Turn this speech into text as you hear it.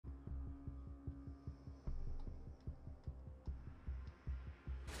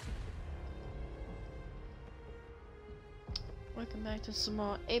Back to some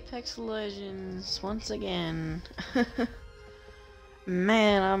more Apex Legends once again.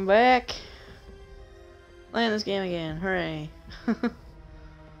 Man, I'm back. Playing this game again. Hooray.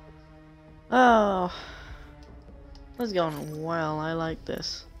 Oh. This is going well. I like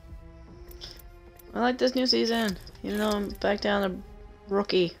this. I like this new season. Even though I'm back down to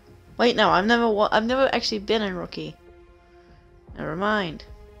rookie. Wait, no, I've never actually been in rookie. Never mind.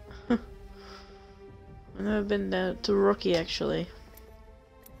 I've never been down to rookie actually.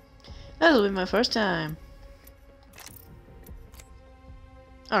 That'll be my first time.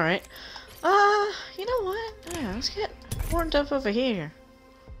 Alright. You know what? Yeah, let's get warmed up over here.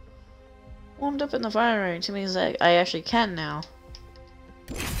 Warmed up in the fire range. It means that I actually can now.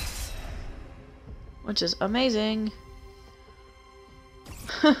 Which is amazing.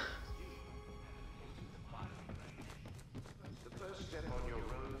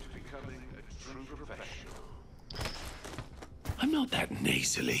 I'm not that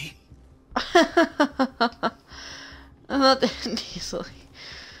nasally. I'm not that easily.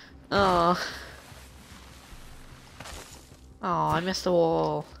 Oh. Oh, I missed the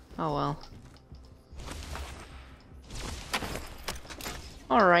wall. Oh well.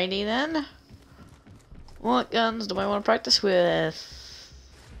 Alrighty then. What guns do I want to practice with?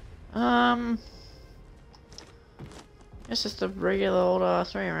 It's just the regular old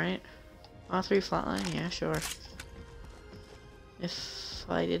R3, right? R3 flatline? Yeah, sure. If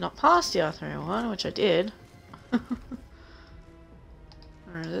I did not pass the R301, which I did.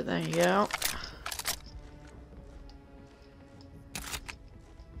 Where is it? There you go.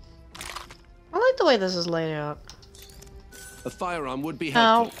 I like the way this is laid out. A firearm would be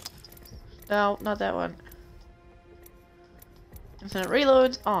helpful. No, not that one. Infinite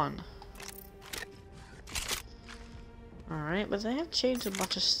reloads on. Alright, but they have changed a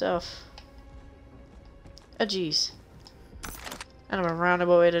bunch of stuff. Oh jeez. Kind of a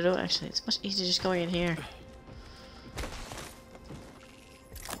roundabout way to do it. Actually, it's much easier just going in here.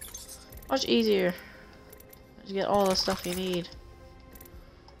 Much easier. To get all the stuff you need.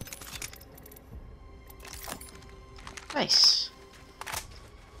 Nice.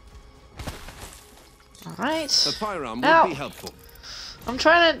 Alright. A firearm would be helpful. I'm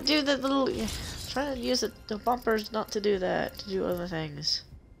trying to do the little... trying to use the bumpers not to do that. To do other things.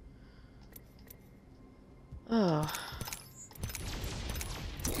 Oh.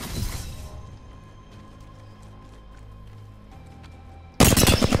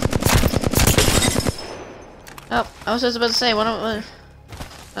 Oh, I was just about to say, I'm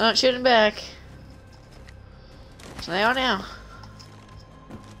not shooting back. So they are now.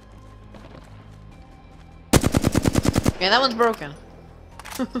 Okay, that one's broken.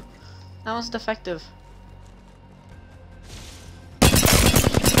 That one's defective.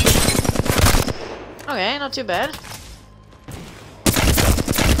 Okay, not too bad.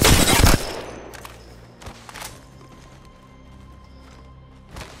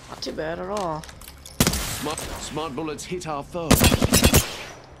 Not too bad at all. Smart bullets hit our foe.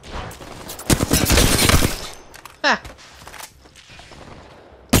 Ha!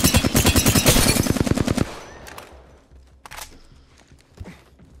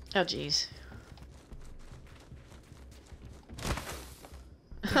 Oh jeez.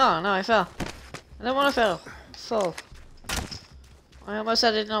 Oh no, I fell. I don't want to fail. Fall. I almost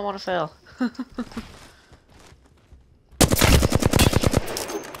said I did not want to fail.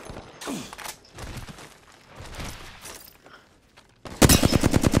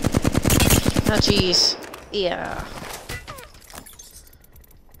 Oh jeez. Yeah.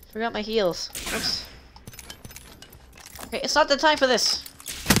 Forgot my heals. Oops. Okay, it's not the time for this.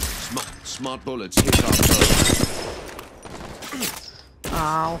 Smart bullets hit our foe.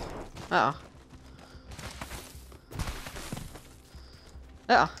 Ow. Uh-oh.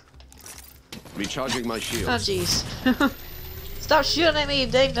 Uh-oh. Recharging my shield. Oh jeez. Stop shooting at me, you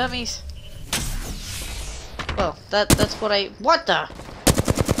dang dummies. Well, that's what I... What the?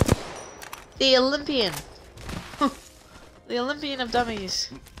 The Olympian. The Olympian of dummies.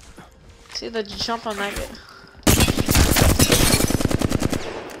 See the jump on that guy.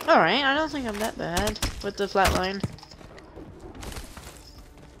 Alright, I don't think I'm that bad with the flatline.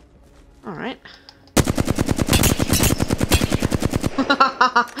 Alright.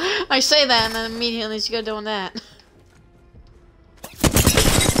 I say that and then immediately you go doing that.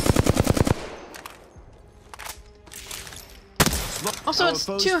 Also, it's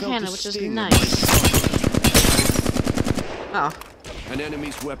two-handed, which is nice. Oh. An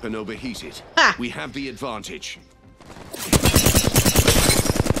enemy's weapon overheated. Ha! We have the advantage.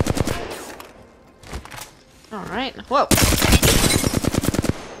 Alright. Whoa.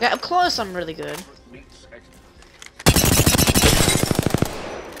 Yeah, up close I'm really good.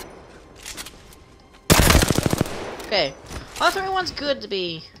 Okay. R31's good to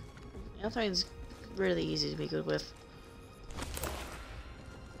be. R31's really easy to be good with.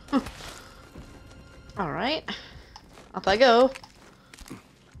 Alright. Up I go.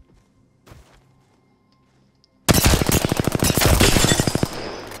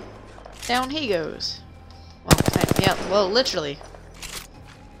 Down he goes. Well, yeah, well, literally.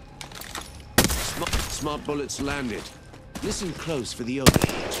 Smart bullets landed. Listen close for the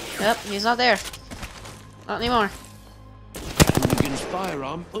overheat. Yep, he's not there. Not anymore. Hooligan's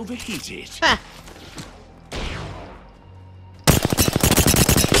firearm overheated. Ha!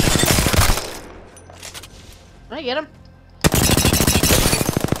 Did I get him?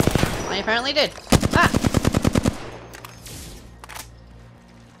 I apparently did. Ah!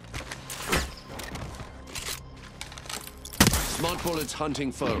 Smart bullets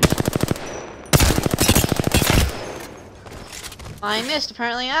hunting foes. I missed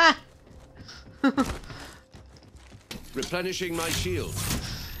apparently. Ah! Replenishing my shield.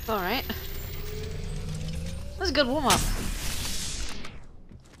 Alright. That's a good warm-up.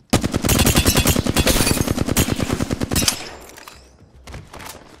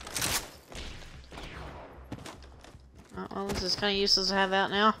 Oh, well, this is kind of useless to have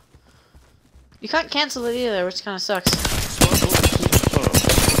out now. You can't cancel it either, which kind of sucks. Smart bullets hit a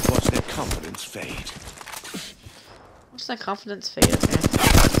foe. Watch their confidence fade. What's that confidence fade?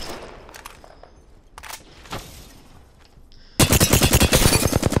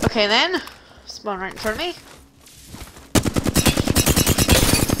 Okay then. Spawn right in front of me.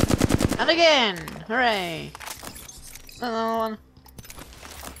 And again! Hooray! Another one.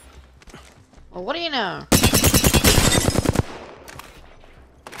 Well, what do you know?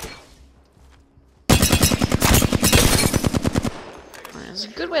 It's a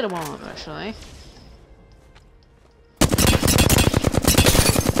good way to warm up, actually.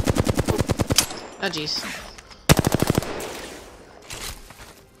 Oh, jeez.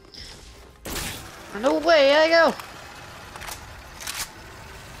 No way, I go!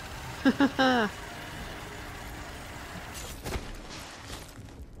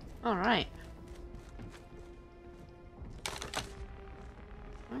 Alright.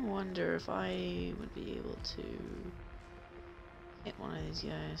 I wonder if I would be able to hit one of these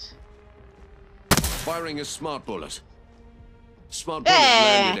guys. Firing a smart bullet. Smart bullet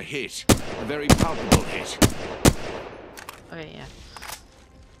landed a hit. A very palpable hit. Okay, yeah.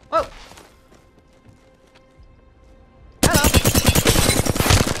 Whoa! Hello!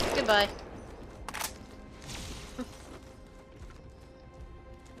 Goodbye.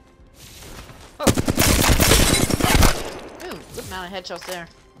 Oh! Ooh, good amount of headshots there.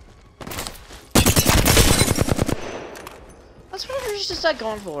 That's what I should start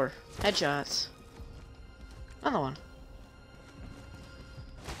going for. Headshots. Another one.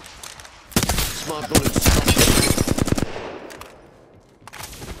 Smart bullets.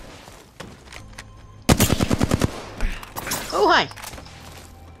 Oh, hi!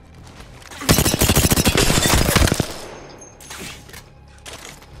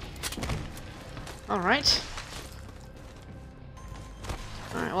 Alright.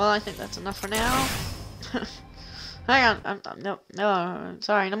 Alright, well, I think that's enough for now. Hang on, no,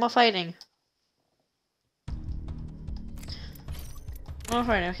 sorry, no more fighting. No more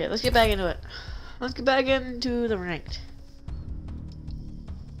fighting, okay, let's get back into it. Let's get back into the ranked.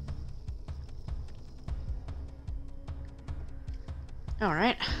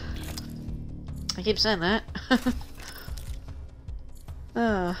 Alright. I keep saying that.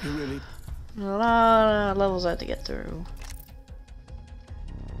 You really? A lot of levels I have to get through.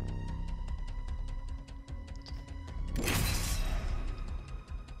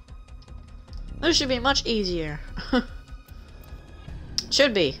 This should be much easier.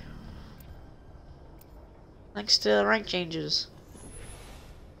 Should be. Thanks to the rank changes.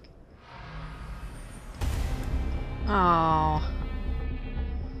 Oh.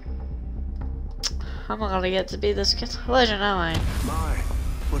 I'm not gonna get to be this legend, am I? My,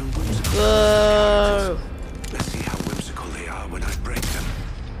 what a whimsical. Whoa! Let's see how whimsical they are when I break them.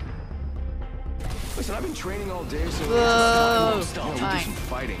 Listen, I've been training all day, so Whoa! we'll do some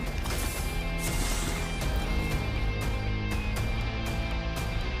fighting.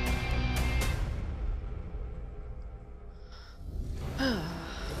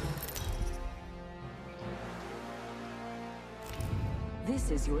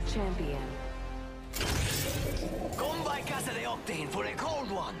 This is your champion. Come by Casa de Octane for a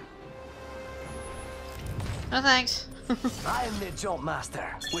cold one. No thanks. I am the jump master,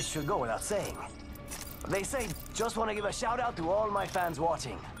 which should go without saying. They say, just want to give a shout out to all my fans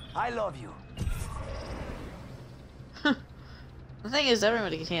watching. I love you. The thing is,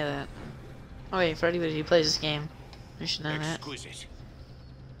 everybody can hear that. Oh wait, for anybody who plays this game. I should know that. Exquisite.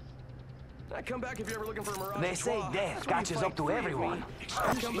 Come back if you're ever looking for a Mirage. They say death catches up to everyone.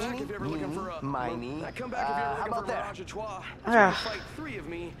 Come back if you're ever looking for a... Miney. Come back if you're How looking about for a that? Mirage Trois. Ah. Fight 3 of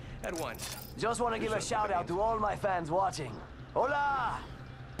me at once. Just want to give a shout out to all my fans watching. Hola!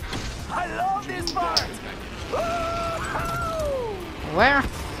 I love this part! Woo-hoo! Where?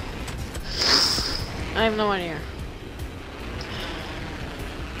 I have no idea.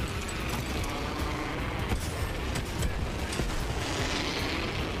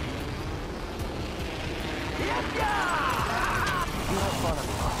 You have fun of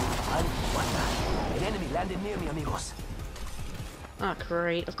me. What the? An enemy landed near me, amigos. Oh,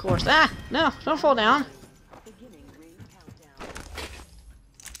 great, of course. Ah! No, don't fall down. Beginning ring countdown.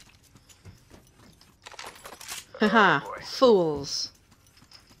 Haha, fools.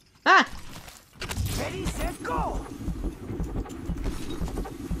 Ah! Ready, set, go!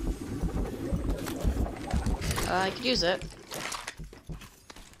 I could use it.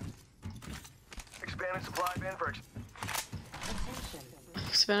 Expanded supply bin for... Attention.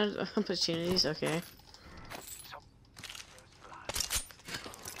 Expanded opportunities, okay.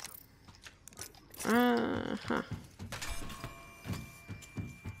 Huh.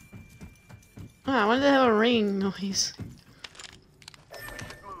 Ah, why did they have a ringing noise?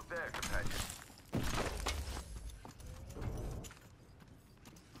 Move there, companion.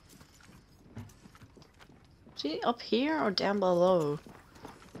 Is he up here or down below?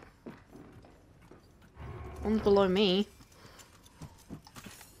 One's below me.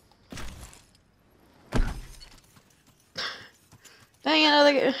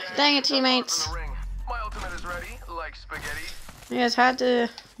 Dang it, teammates. My ultimate is ready, like spaghetti. You guys had to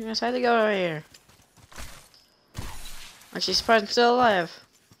go over here. Actually, surprised I'm still alive.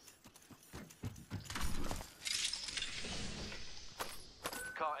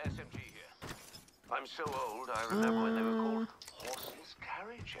 Car SMG here. I'm so old, I remember when they were called horseless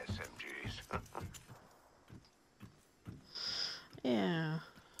carriage SMGs. Yeah.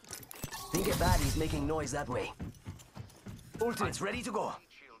 Think a baddie's making noise that way. Ultimate's ready to go.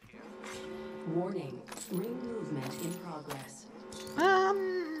 Warning. Ring movement in progress.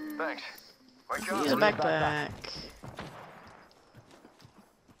 Thanks. Use a backpack.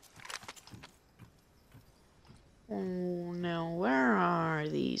 Oh no, where are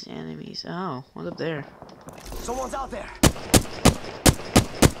these enemies? Oh, what's up there? Someone's out there.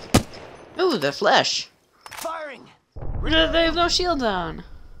 Ooh, the flesh. Firing. They have no shields on.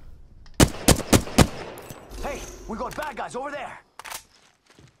 Hey, we got bad guys over there.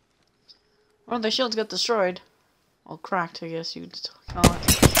 Well, their shields got destroyed. Or cracked, I guess you'd call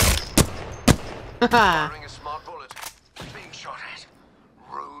it. Haha. Firing a smart bullet. Being shot at.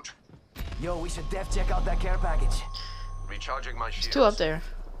 Rude. Yo, we should def check out that care package. Recharging my shields. Two up there.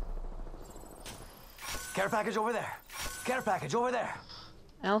 Care package over there. Care package over there.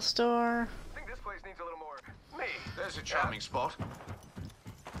 Elstor. I think this place needs a little more me. There's a charming spot.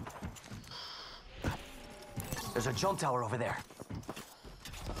 There's a jump tower over there.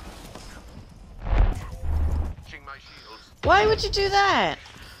 Ching my shields. Why would you do that?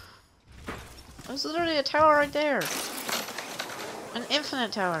 There's literally a tower right there. An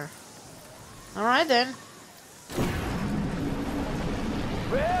infinite tower. Alright then.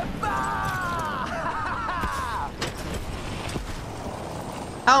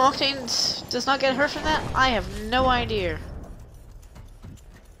 How Octane does not get hurt from that? I have no idea.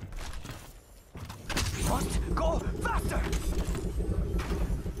 Must go faster.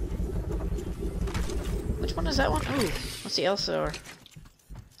 Which one is that one? Ooh, what's the Elstor?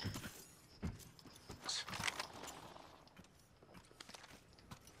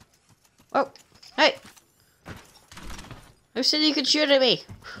 Oh, hey! Who said you could shoot at me?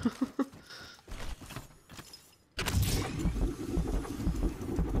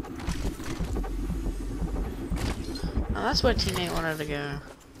 Oh, that's where teammate wanted to go.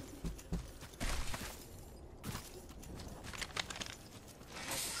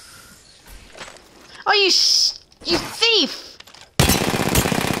 Oh, you thief!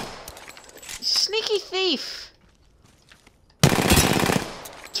 You sneaky thief!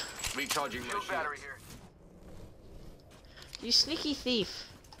 Recharging my Shield battery shields. here. You sneaky thief.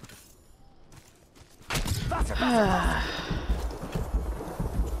 Faster, faster.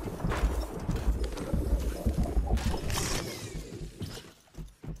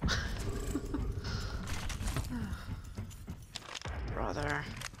 Brother.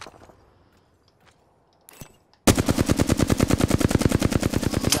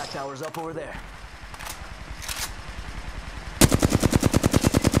 That tower's up over there.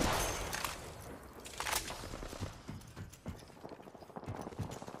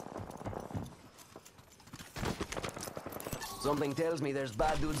 Something tells me there's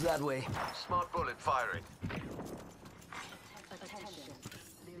bad dudes that way. Smart bullet firing. Attention.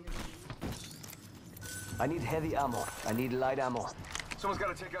 I need heavy ammo. I need light ammo. Someone's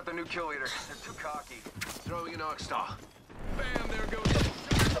got to take out the new kill leader. They're too cocky. Throwing an arc star. Bam! There goes.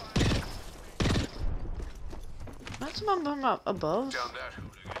 That's someone up above. Down that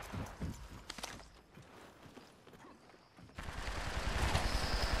hooligan.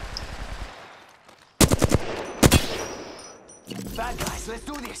 Bad guys, let's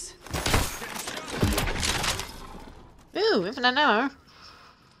do this. Ooh, infinite ammo.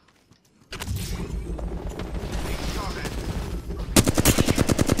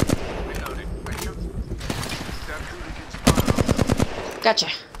 Gotcha.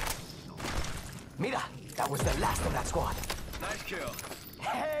 Mira, that was the last of that squad. Nice kill.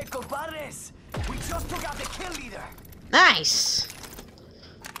 Hey, compadres! We just took out the kill leader. Nice.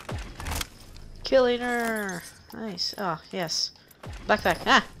 Kill leader. Nice. Oh, yes. Backpack.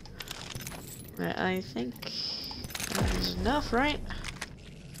 Ah. Right, I think that is enough, right?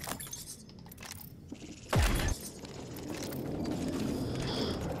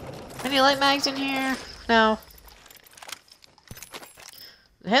 Any light mags in here? No.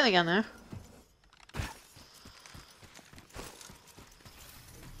 The heavy gun there.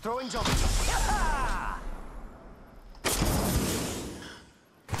 Throwing jump. Yeah!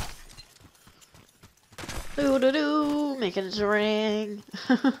 Doo doo doo, making it ring.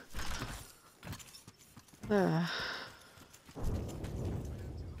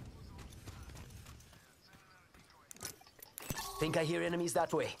 Think I hear enemies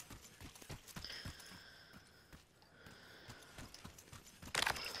that way.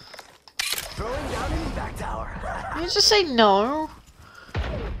 Throwing down an back tower. You just say no.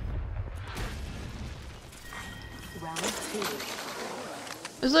 Round 2.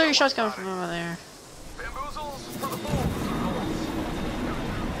 There's literally shots coming from over there. Bamboozles for the bulls.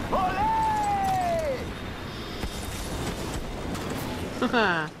 Ole!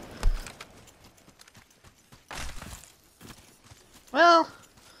 Well,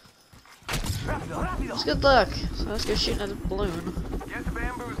 Rápido, rápido. it's good luck. So let's go shooting at the balloon. Get to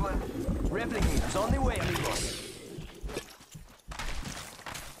bamboozling. Replicators on the way, amigos.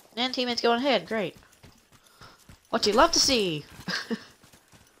 And teammates going ahead. Great. What you love to see.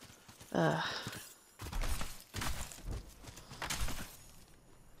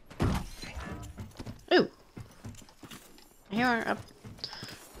 Ooh. I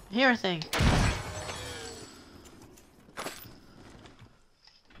hear a thing.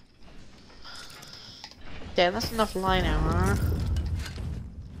 Damn, that's enough line ammo.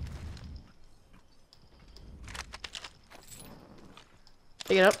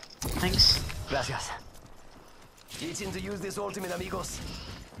 Pick it up. Thanks. Gracias. Itching to use this ultimate, amigos.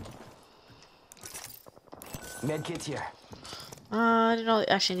 Medkit here. I didn't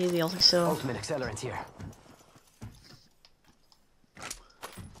actually need the ulti, so Ultimate accelerant here.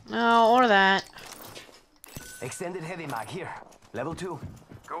 no, or that. Extended heavy mag here. Level 2.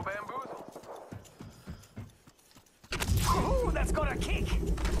 Go bamboozle. Ooh, that's got a kick.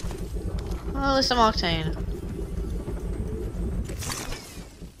 Well, at least some octane.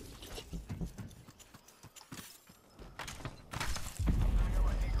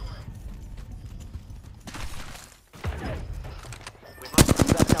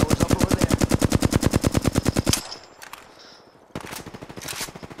 That tower's up over there.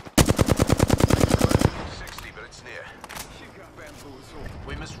 60, but it's near. She got bamboozled.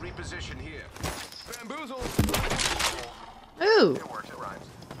 We must reposition here. Bamboozle. Ooh! It works. It rhymes.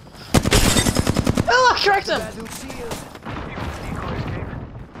 Oh, I cracked him! Bad dude shield. Decoy escape.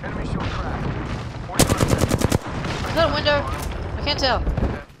 Enemy shield cracked. 45 Is that a window? I can't tell.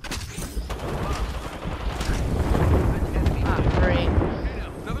 Ah, great.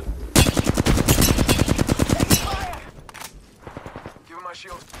 Another. Give him my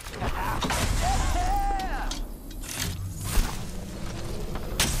shield.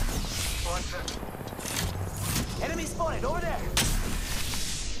 One second. Enemy spotted over there.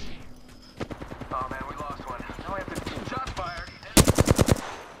 Oh man, we lost one. Now we have to. Shots fired.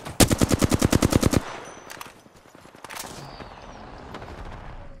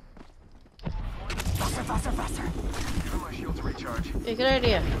 Faster, faster, faster. Give him my shield to recharge. Yeah, good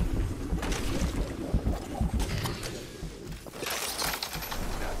idea. I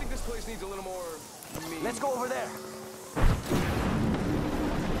think this place needs a little more. Let's go over there.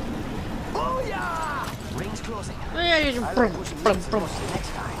 Oh yeah! Ring's closing. Oh, yeah, you I just like brum, pushing brum, links as brum. much as next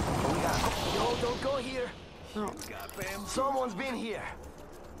time. But we gotta go. Yo, don't go here. No. Got bam. Someone's been here.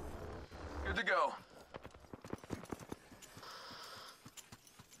 Good to go.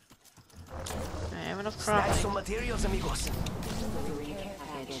 have enough Snatch crafting. some materials, amigos. Delivering care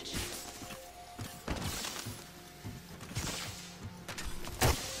package.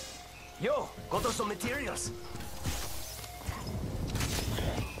 Yo, got us some materials.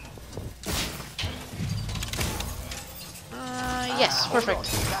 Yes, Hold on, perfect.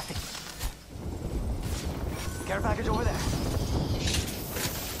 crafting. Care package over there.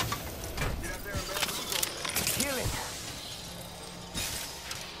 Healing.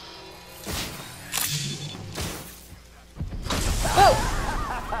 Whoa!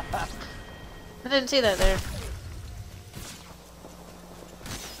 I didn't see that there.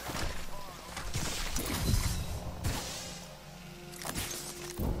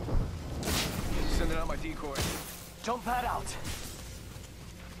 Sending out my decoy. Jump pad out.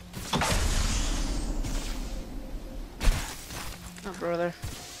 Oh, brother.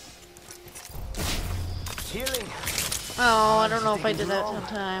 Healing. Oh, I don't know if I did that in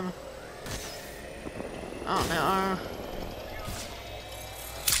time. Oh, no.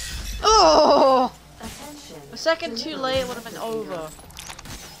 Oh! Attention. A second too late would have been over.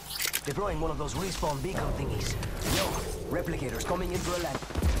 Deploying one of those respawn beacon thingies. Yo, replicators coming in for a land.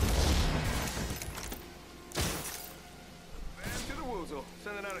 Man to the woozle.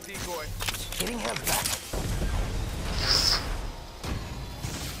 Sending out a decoy. Getting health back.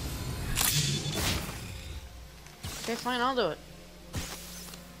 Okay, fine, I'll do it.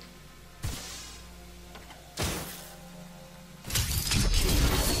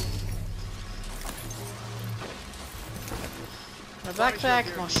 My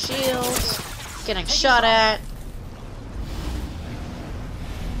backpack, more shields, getting shot at.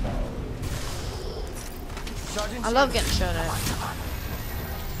 Sergeant, I love getting shot at.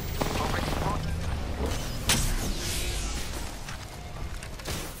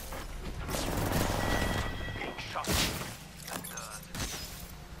 Getting shot. And,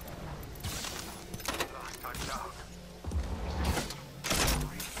 last touchdown.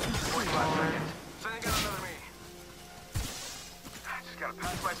 45 seconds. Sending out another me. Just gotta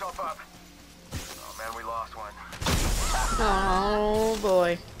patch myself up. Oh man, we lost one. Oh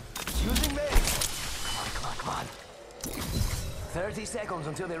boy. using me. Come on. 30 seconds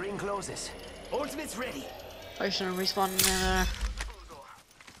until the ring closes. Ultimate's ready. I should have respawned in there.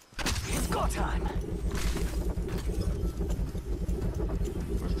 It's go time.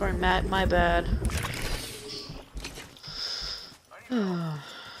 It's probably my bad.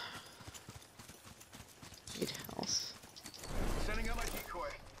 Need health. Sending out my decoy.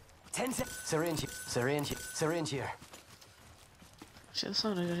 10 seconds. Syringe here. Shit, that's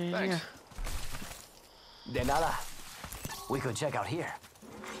not a good idea. Thanks. De nada. We could check out here.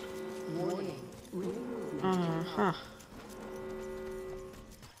 Warning. Uh-huh.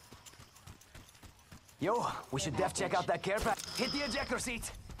 Yo, we should check out that care pack. Hit the ejector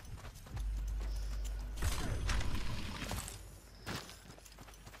seat.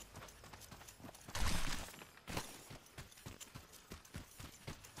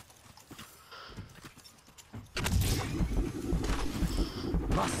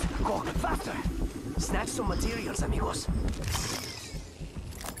 Must go faster. Snatch some materials, amigos.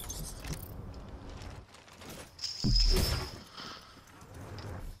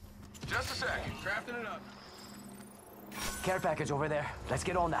 Just a sec. Crafting it up. Care package over there. Let's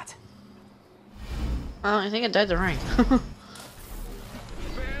get on that. Oh, I think I died the ring. Bam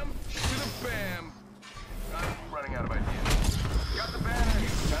to the bam. I'm running out of ideas. Got the banner.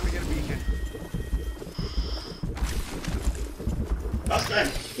 Time to get a beacon.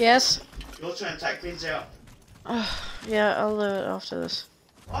 Dustin, Yes? your turn. Take Vince out. Yeah, I'll do it after this.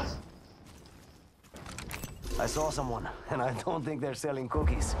 What? I saw someone, and I don't think they're selling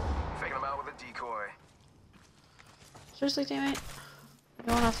cookies. Faking them out with a decoy. Seriously, teammate?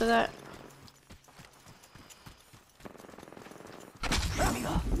 Going after that?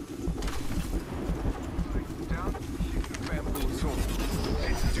 Amigo. Down. Bamboozle.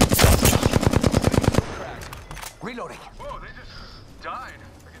 Reloading. Whoa, they just died.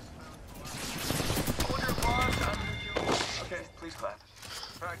 I guess. Hold your applause. I'm gonna kill. Okay, please clap.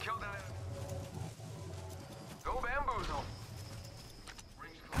 Alright, kill that enemy. Go bamboozle.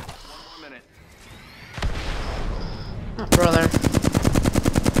 Rings close. 1 more minute. Oh, brother.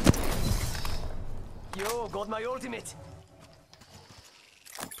 Yo, got my ultimate.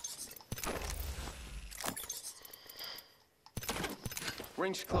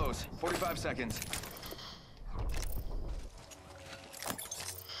 Rings close. 45 seconds.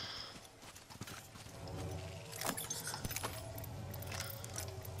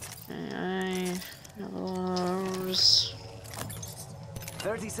 I have those.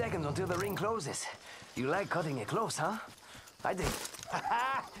 30 seconds until the ring closes. You like cutting it close, huh? I did.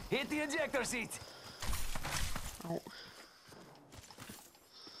 Hit the ejector seat.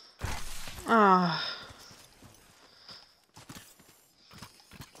 Ah.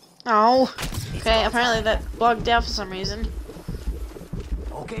 Oh. Okay, apparently that bugged out for some reason.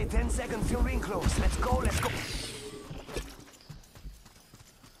 Okay, 10 seconds till ring close. Let's go, let's go.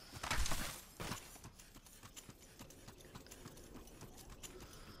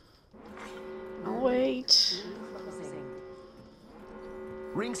 Oh, wait.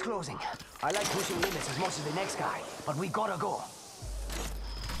 Ring's closing. I like pushing limits as much as the next guy, but we gotta go.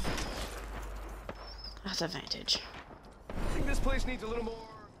 That's advantage. I think this place needs a little more.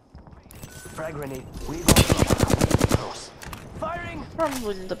 Frag grenade. We got close. Firing!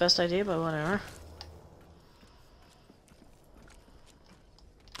 Probably not the best idea, but whatever.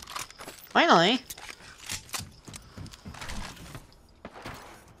 Finally!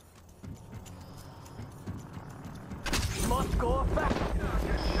 Must go back.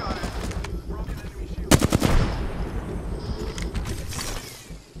 Get shot at. Broken enemy shield.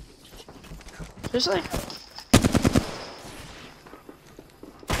 Seriously?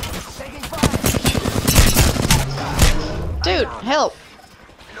 Taking fire. Dude, help!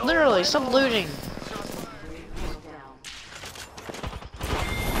 Literally, stop looting.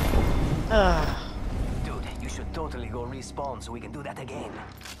 Ugh. Dude, you should totally go respawn so we can do that again.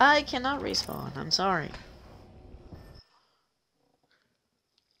 I cannot respawn, I'm sorry.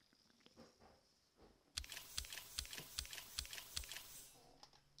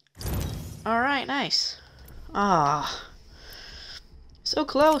 Alright, nice. Ah. So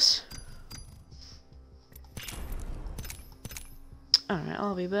close. Alright,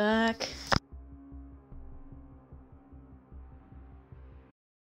 I'll be back.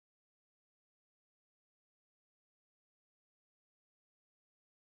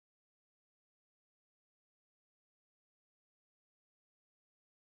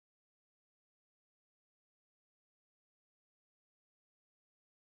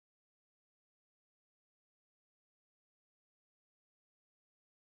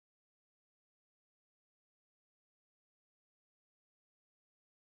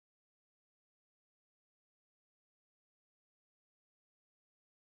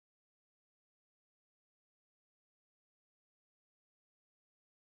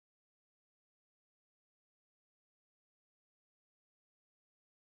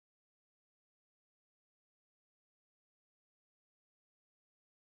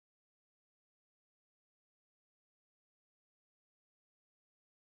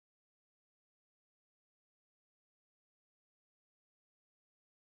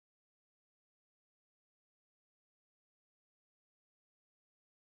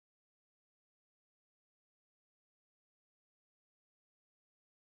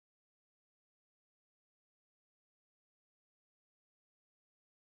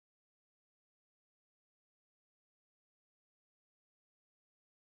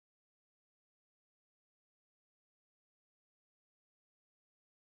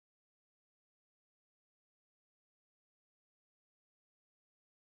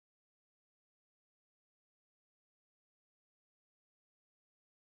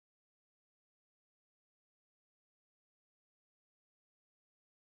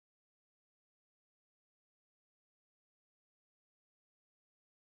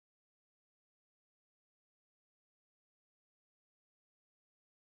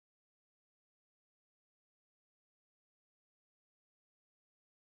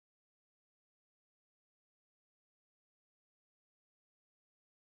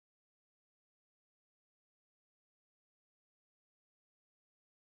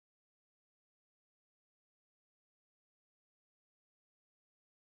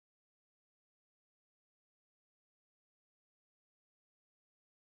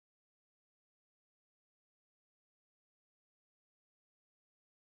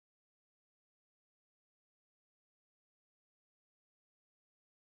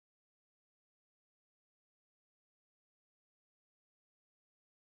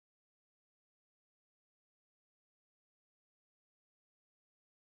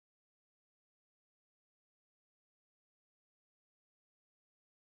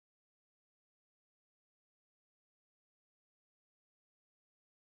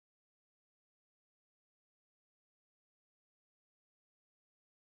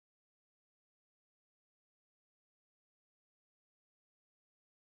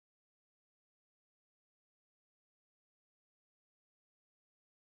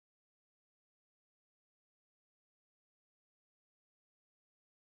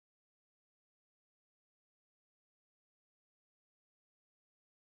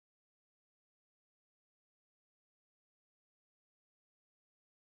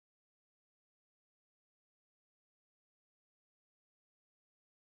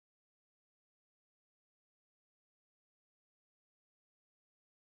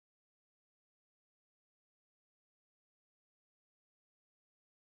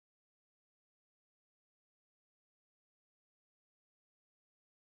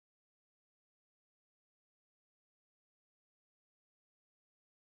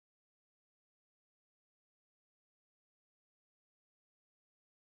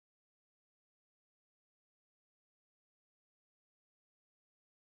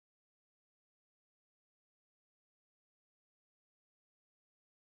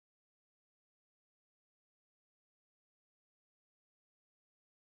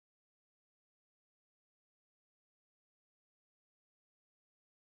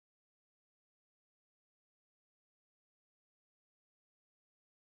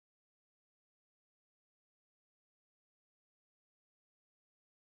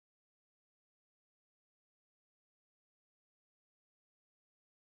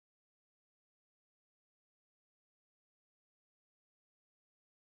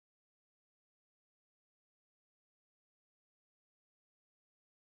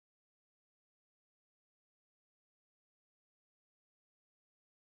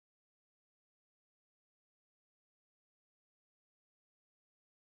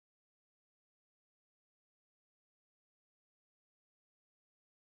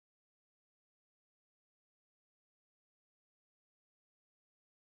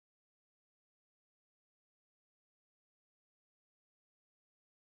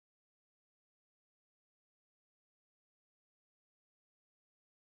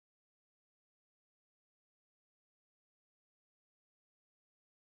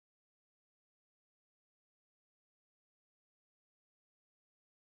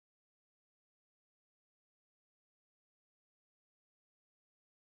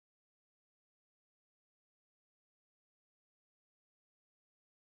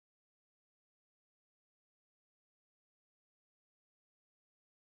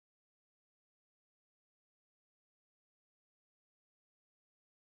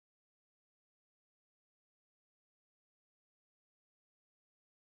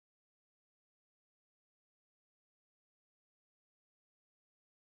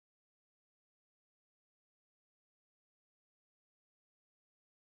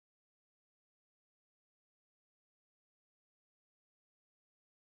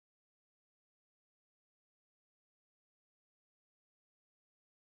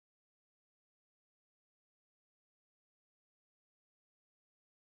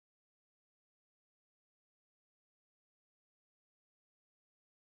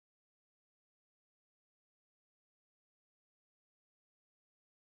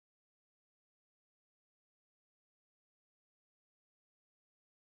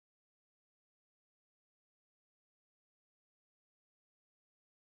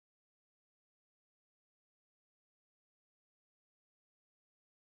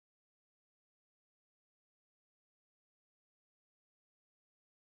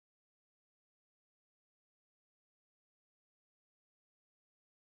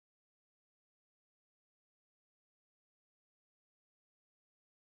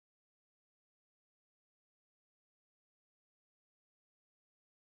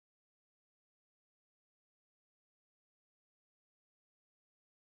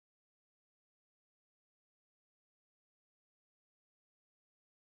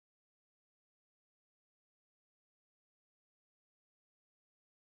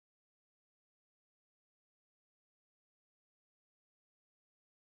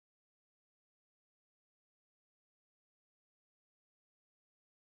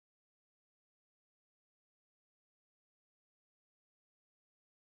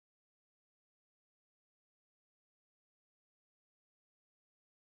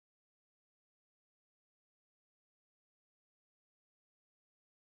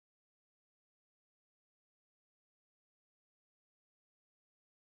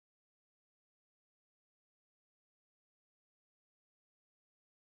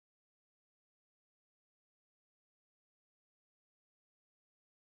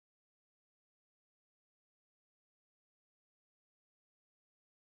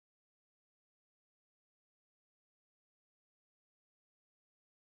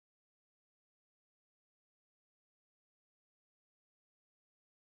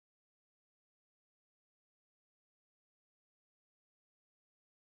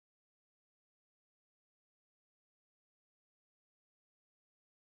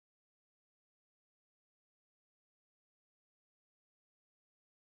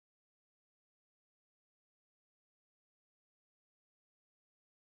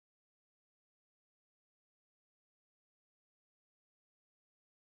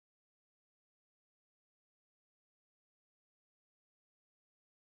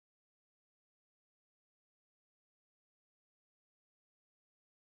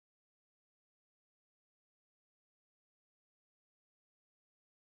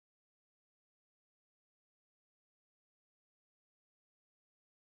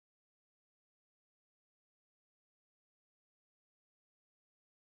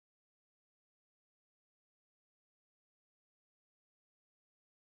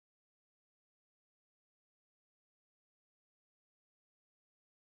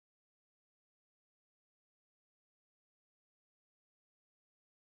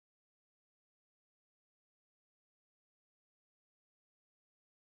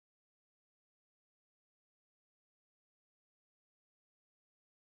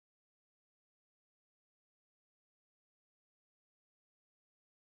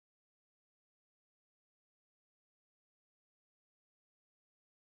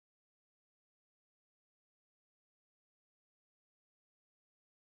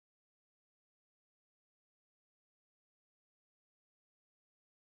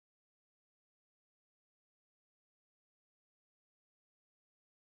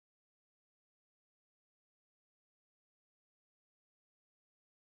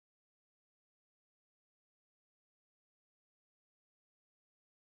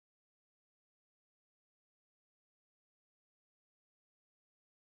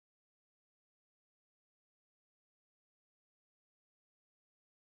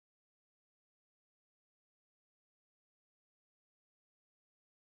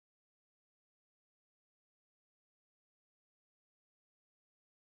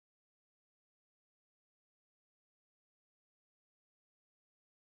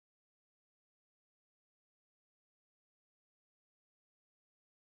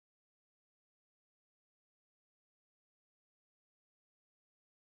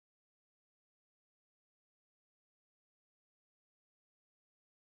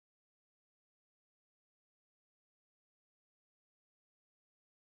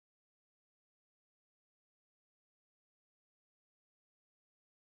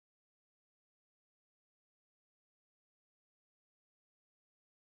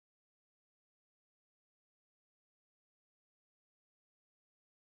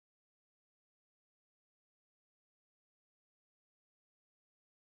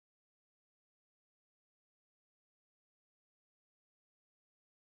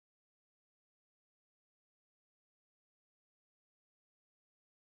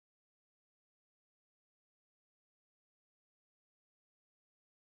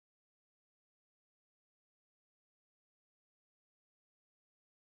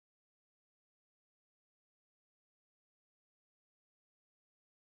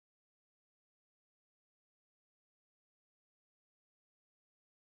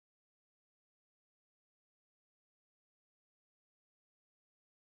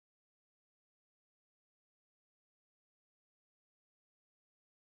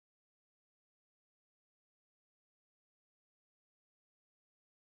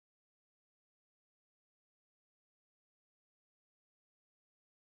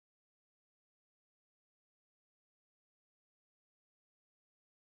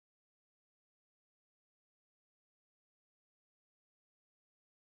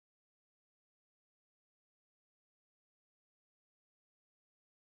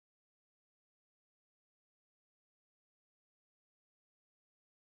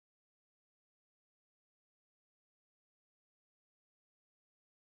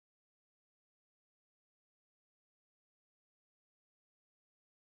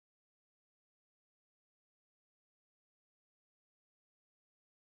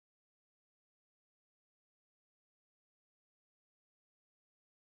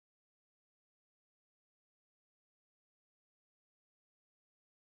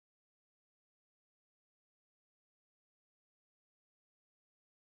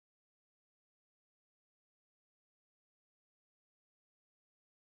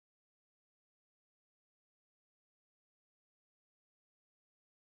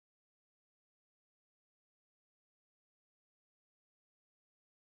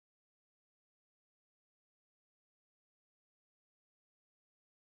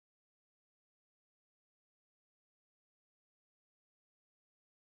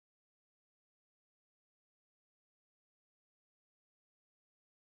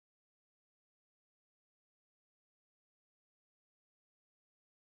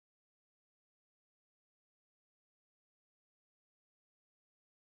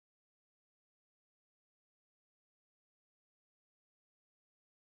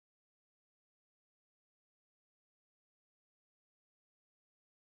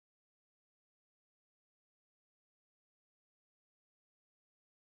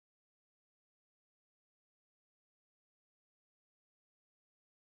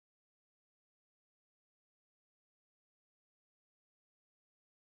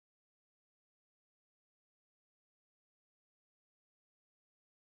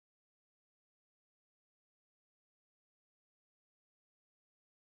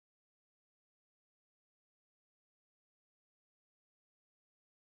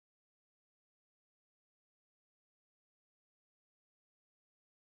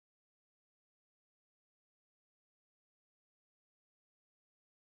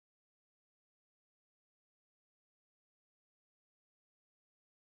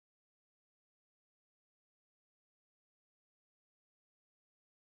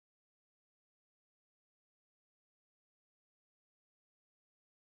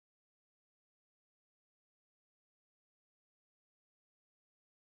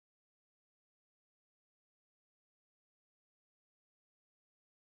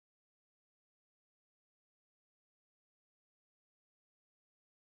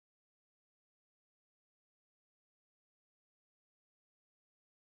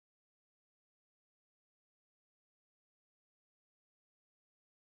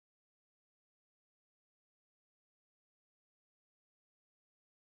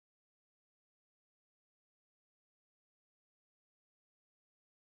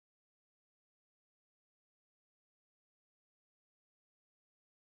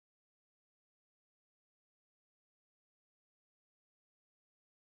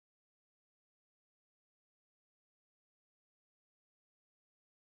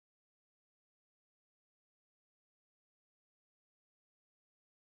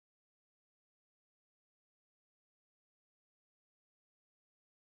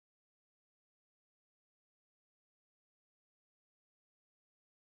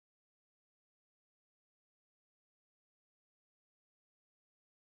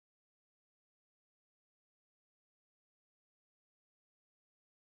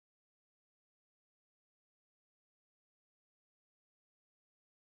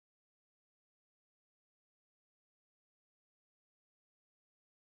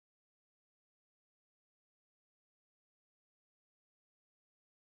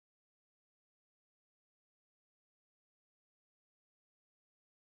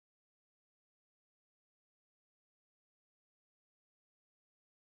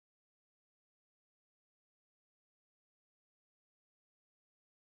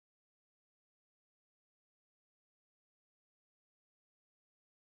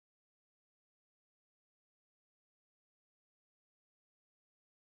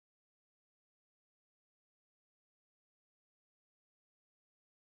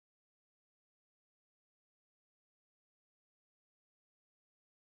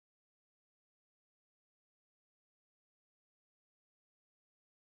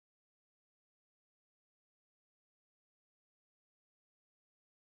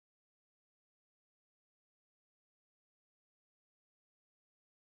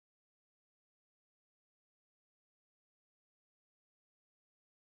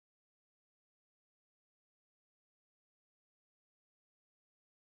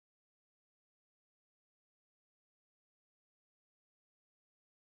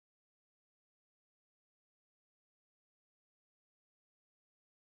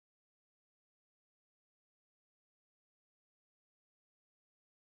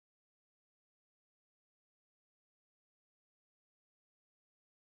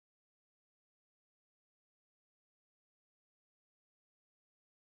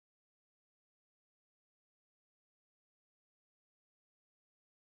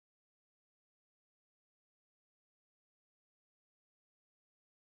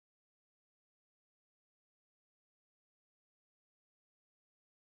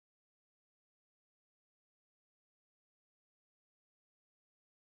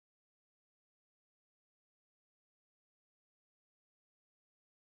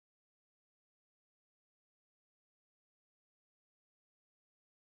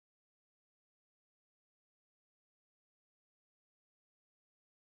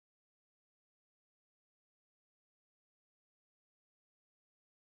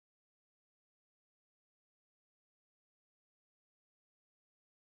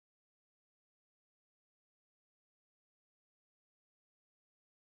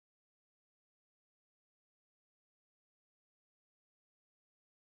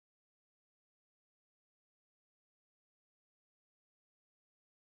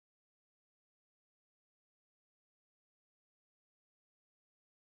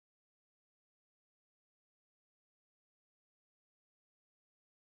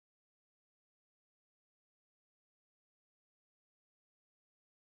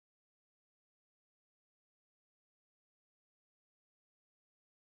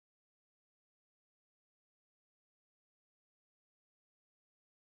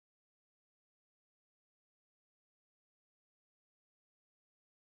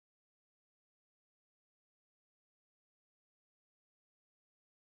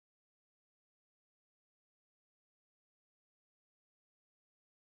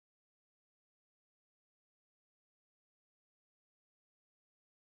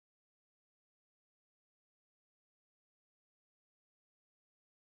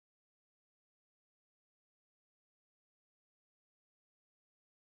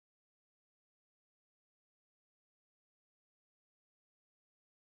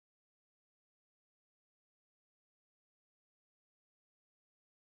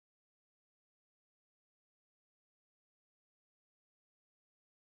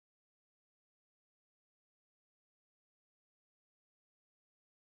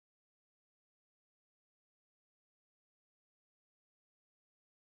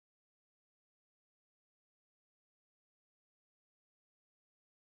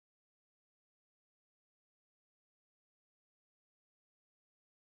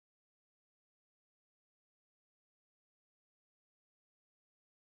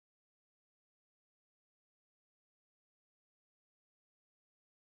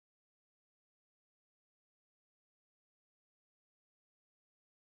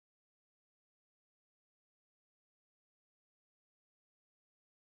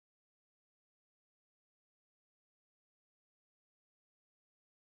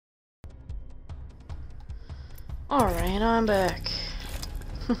 Alright, I'm back.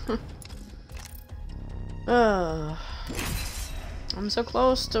 I'm so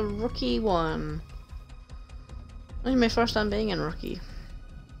close to Rookie 1. This is my first time being in Rookie.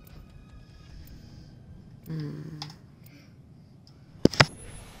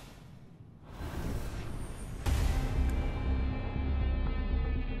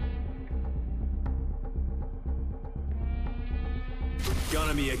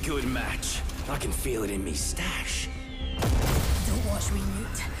 Gonna be a good match. I can feel it in me stash. Don't watch me,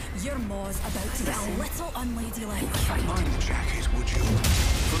 Newt. Your maw's about to get a little unladylike. Mind the jacket, would you?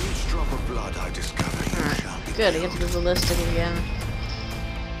 For each drop of blood I discover, you shall be Good, I get to do the ballistic again.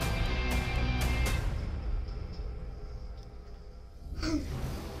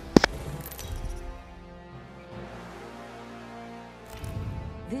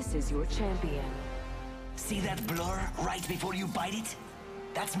 This is your champion. See that blur right before you bite it?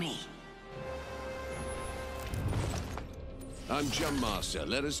 That's me. I'm Jumpmaster.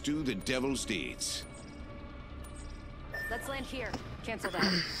 Let us do the devil's deeds. Let's land here. Cancel that.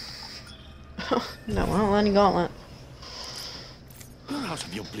 No, I don't want any gauntlet. You're out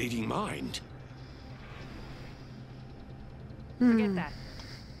of your bleeding mind. Forget that.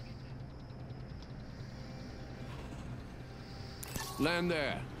 Land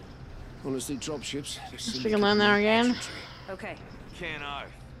there. Honestly, dropships. We can land there again. Okay. Can't I?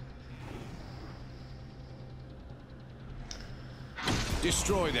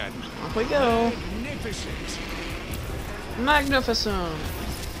 Destroy them. Off we go. Magnificent. Magnificent.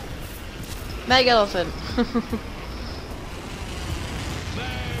 Meg elephant.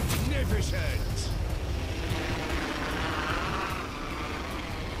 Magnificent.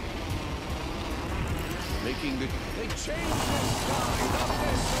 Making the... They change their sky, not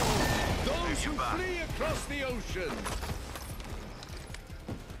their soul. Those who flee across the ocean.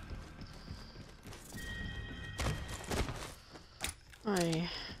 Aye.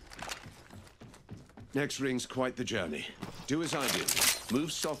 Next ring's quite the journey. Do as I do.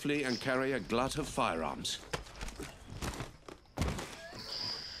 Move softly and carry a glut of firearms.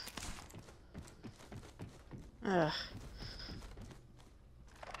 Ugh.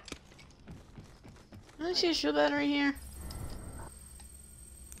 Did I see a shield battery here?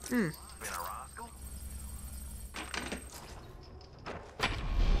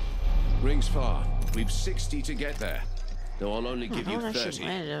 Ring's far. We've 60 to get there. Though I'll only give you I 30. actually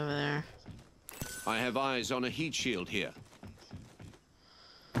landed over there. I have eyes on a heat shield here.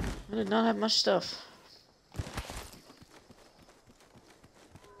 I did not have much stuff.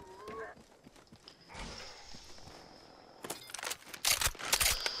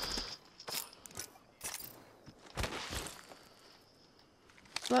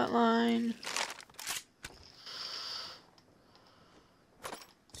 Flatline.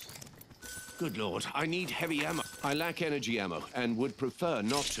 Good lord, I need heavy ammo. I lack energy ammo and would prefer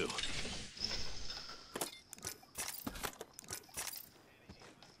not to.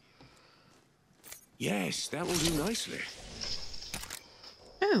 Yes, that will do nicely.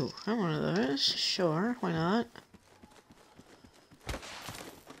 Oh, I want one of those. Sure, why not?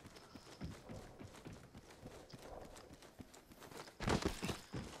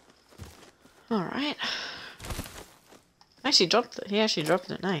 Alright. Actually dropped it. He actually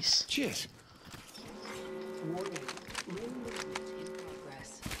dropped it. Nice. Cheers. Warning. Ring movement in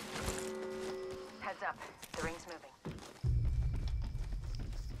progress. Heads up. The ring's moving.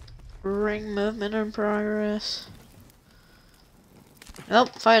 Ring movement in progress. Nope,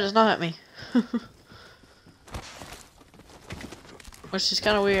 fire does not hit me. Which is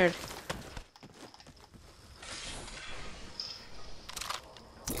kind of weird.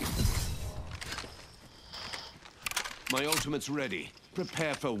 My ultimate's ready.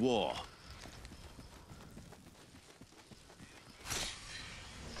 Prepare for war.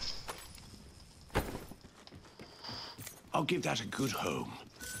 I'll give that a good home.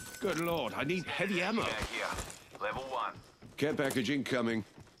 Good lord, I need heavy ammo. Back here. Level 1. Care package incoming.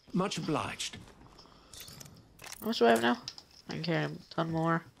 Much obliged. How much do I have now? I can carry a ton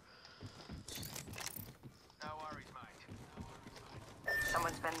more. No worries, mate.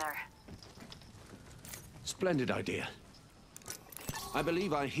 Someone's been there. Splendid idea. I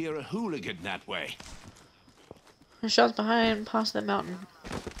believe I hear a hooligan that way. Shots behind, past that mountain.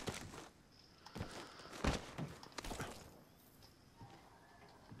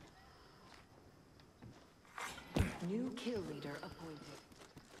 New kill leader appointed.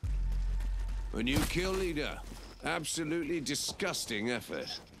 A new kill leader. Absolutely disgusting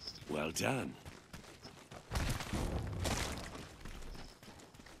effort. Well done.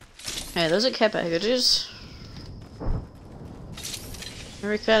 Hey, those are care packages.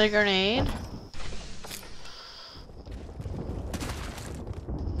 Rick got a grenade.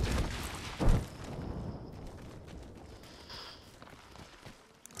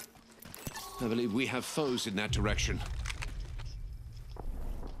 believe we have foes in that direction.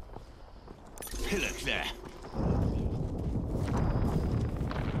 Hillock there.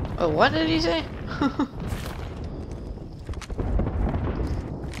 Oh, what did he say?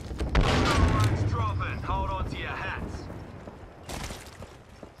 Hold on to your hats.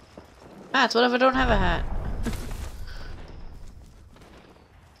 Hats, what if I don't have a hat?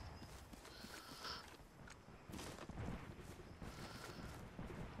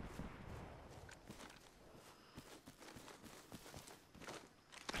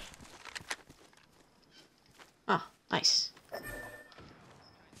 Oh, nice.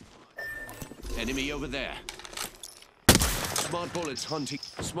 Enemy over there. Smart bullets hunting.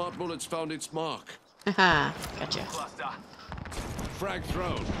 Smart bullets found its mark. Haha, gotcha. Cluster. Frag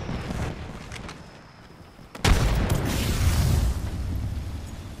thrown.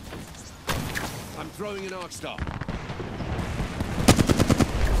 I'm throwing an arc star.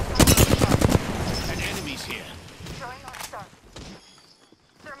 An enemy's here. Throwing North Star.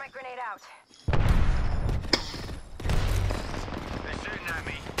 Thermite grenade out. They're shooting at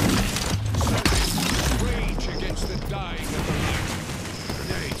me. Rage against the dying of the light.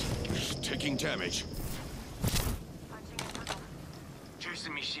 Grenade. Taking damage.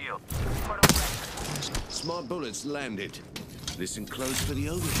 Juicing me shield. Smart bullets landed. Listen close for the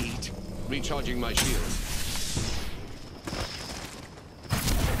overheat. Recharging my shield.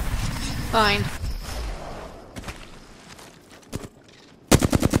 Fine.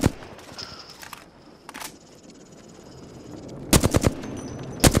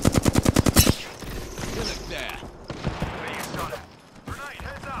 Hillock there. Being shot at. Grenade,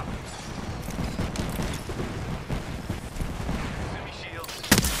 heads up. Juicing me shield.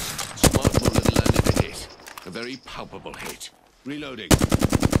 Smart bullet landed a hit. A very palpable hit. Reloading.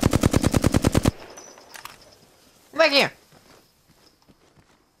 Back here.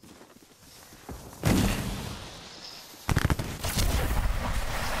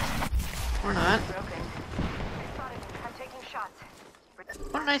 Or not. Broken. Spotted. I'm taking shots.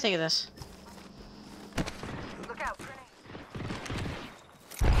 What did I think of this? Look out. Grenade.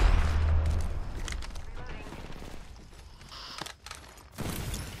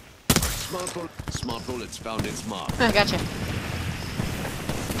 Smart bullets found its mark. I gotcha.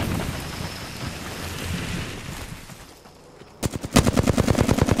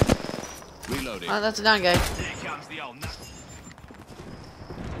 Reloading. Oh, that's a down guy. Here comes the old nut.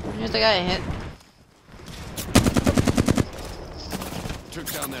 Here's the guy I hit.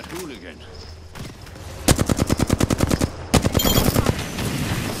 Took down that hooligan.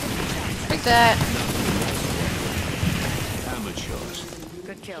 Take that. Amateurs.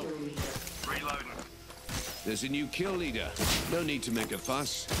 Good kill. Reloading. There's a new kill leader. No need to make a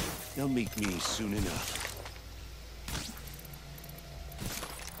fuss. They'll meet me soon enough.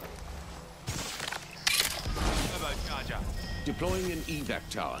 Turbo charger. Deploying an evac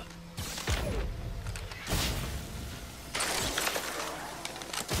tower.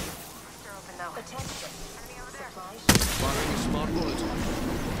 They're open now. Attention. Enemy over there. Firing a smart bullet.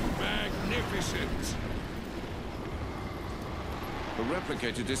 Magnificent. The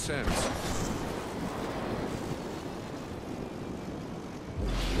replicator descends.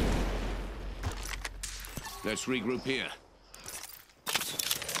 Let's regroup here.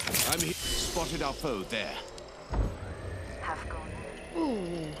 I'm here. Spotted our foe there. Half gone.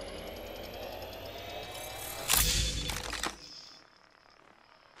 Ooh.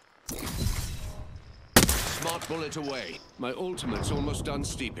 Smart bullet away. My ultimate's almost done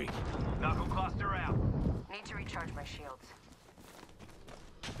steeping. Knuckle cluster out. Need to recharge my shields.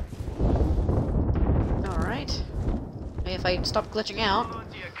 Alright. If I stop glitching out. Hold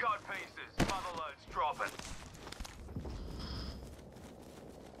on to your cod pieces. Mother loads dropping.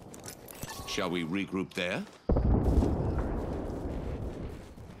 Shall we regroup there?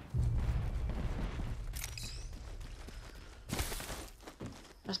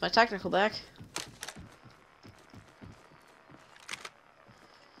 That's my technical back.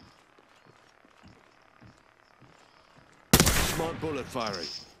 Smart bullet firing.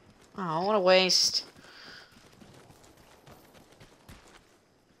 Oh, what a waste.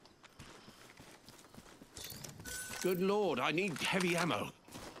 Good lord, I need heavy ammo.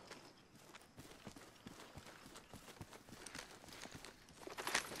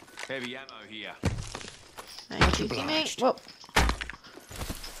 Heavy ammo here. Thank you, obliged. teammate. Whoa.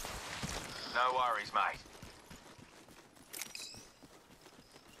 No worries, mate.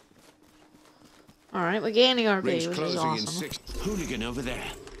 Alright, we're gaining RP, Range which is closing in awesome. 6. Hooligan over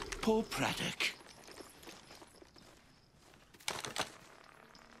there. Poor Braddock.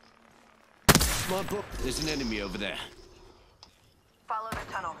 Smart bullet. There's an enemy over there. Follow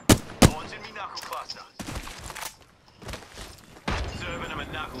the tunnel. Going Switching me knuckle cluster. Serving him a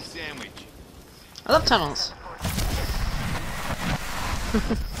knuckle sandwich. I love tunnels.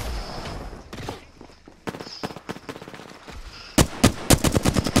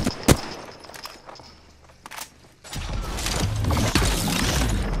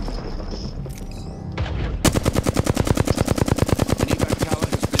 An evac tower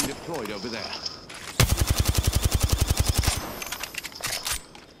has been deployed over there.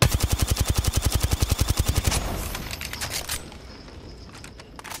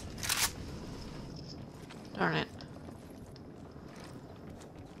 Darn it.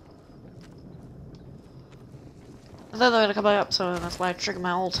 I thought they were gonna come back up, so that's why I triggered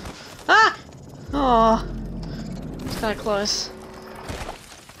my ult. Ah! Oh, it's kind of close.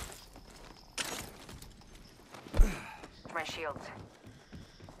 My shields.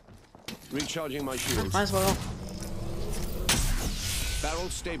 Recharging my shields. Might as well. Barrel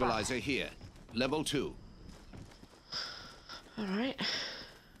stabilizer here. Level 2. Alright.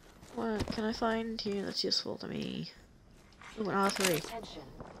 What can I find here that's useful to me? Ooh, an R3. Attention.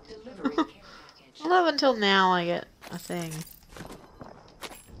 Delivery care package. Well, up until now I get a thing.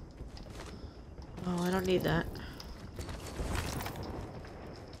 Oh, I don't need that.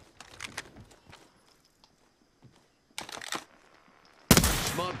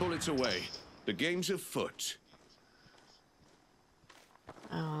 Smart bullets away. The game's afoot.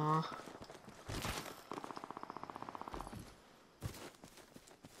 Oh.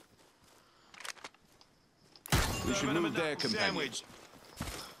 We should move their companion.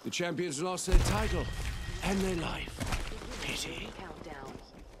 The champions lost their title and their life. Pity. Countdown.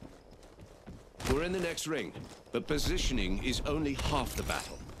 We're in the next ring, but positioning is only half the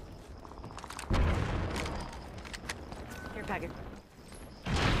battle. Here, package.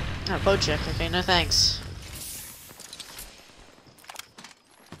 Oh, bow check. Okay, no thanks.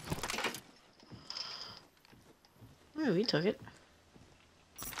 Ooh, he took it.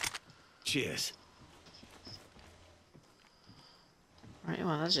 Cheers. Right,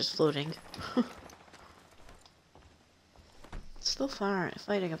 well, that's just floating. It's still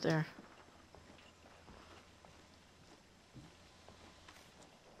fighting up there.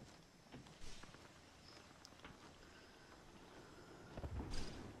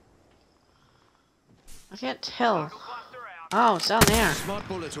 I can't tell. Oh, it's down there. Smart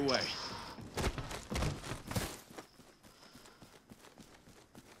bullet away.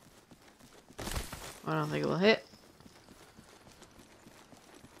 I don't think it will hit.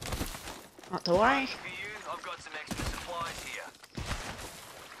 Not to worry. For you, I've got some extra supplies here.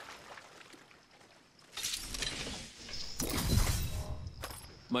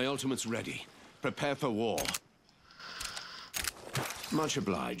 My ultimate's ready. Prepare for war. Much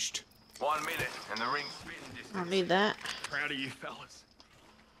obliged. 1 minute, and the ring's spitting distance. I don't need that. Proud of you, fellas.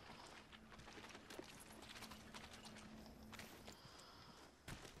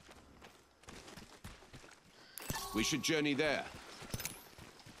 We should journey there.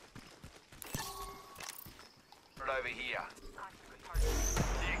 Over here.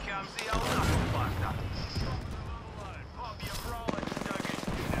 Here comes the old knuckle cluster. Pop your rolling, don't get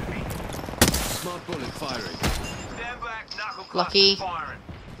too happy. Smart bullet firing. Stand back, knuckle cluster Lucky. firing.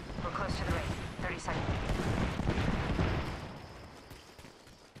 We're close to the ring. 30 seconds.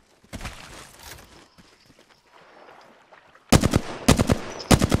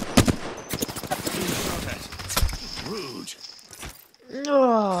 Rude.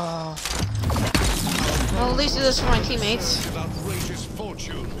 Oh. Well, at least do this for my teammates. Of outrageous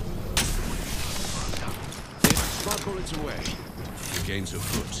fortune. Smart bullets away. The game's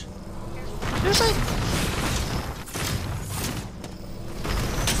afoot. Seriously?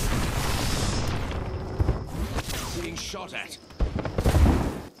 Being shot at.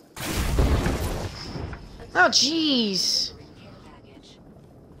 Oh, jeez. Care package.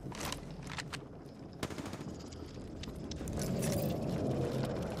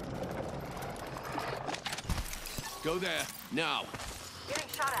 Go there, now. Getting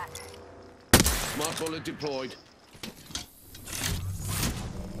shot at. Smart bullet deployed.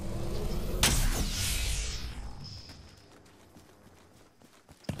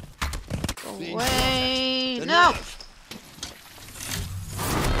 Being shot Away. at. The No. nerve.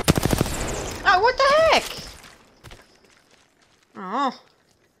 Oh, what the heck? Oh.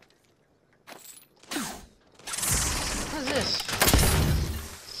 What is this?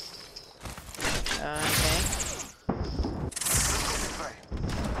 Okay.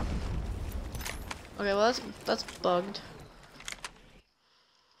 Okay, well that's bugged.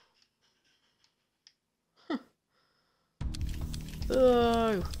 Huh.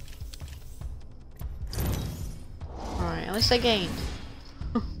 Oh. Alright, at least I gained.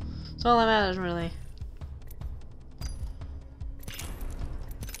 That's all that matters, really.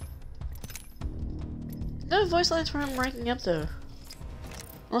 No voice lines for him ranking up, though.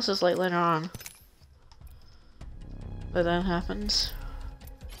 Unless it's like later on. But that happens.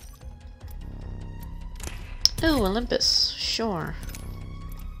 Ooh, Olympus. Sure.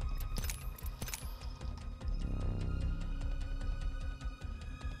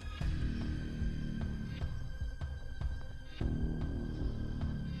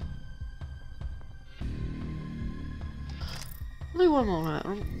 Only one more,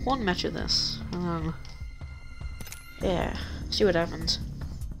 one match of this, and then, yeah, see what happens.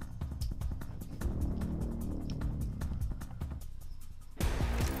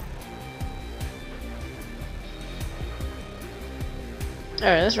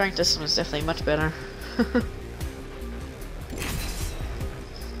 Alright, this rank system is definitely much better.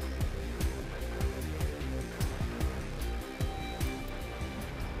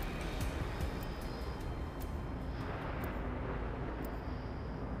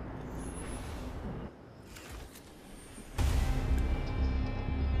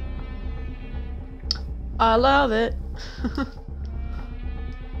 I love it.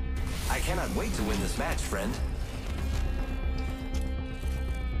 I cannot wait to win this match, friend.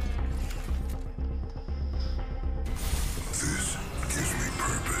 This gives me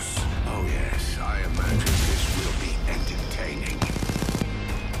purpose. Oh yes, I imagine this will be entertaining.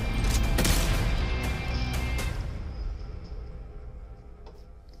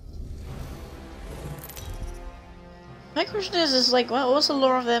 My question is like, what's the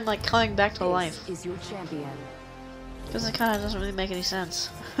lore of them like coming back to life? Is your champion. Because it kind of doesn't really make any sense.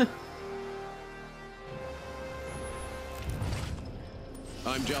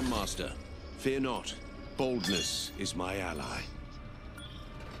 I'm Jumpmaster. Fear not. Boldness is my ally.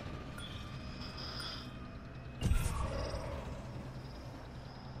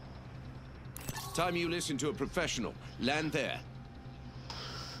 Time you listen to a professional. Land there.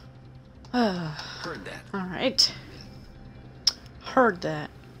 Heard that. Alright. Heard that.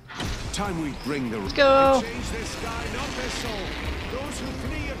 Time we bring the... Let's go! Change their sky, not their soul. Those who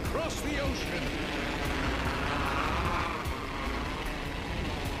flee across the ocean.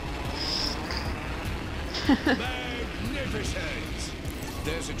 Magnificent!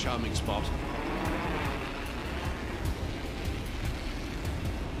 There's a charming spot.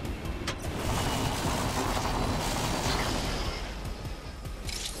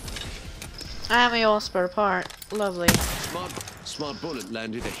 And we all split apart. Lovely. Smart bullet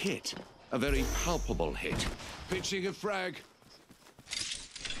landed a hit. A very palpable hit. Pitching a frag.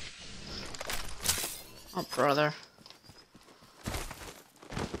 Oh, brother.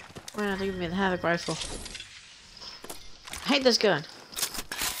 Why not give me the Havoc rifle? I hate this gun.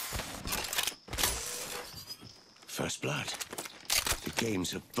 First blood. The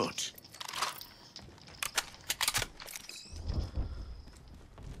game's afoot.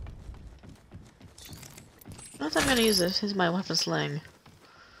 I don't think I'm gonna use this. Here's my weapon sling.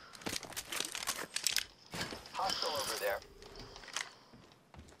 Hostile over there.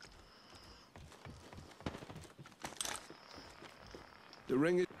 The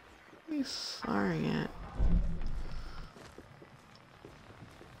ring is... What are you firing at?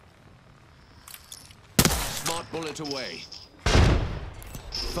 Smart bullet away.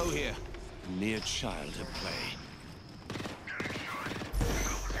 Foe here. Mere child at play.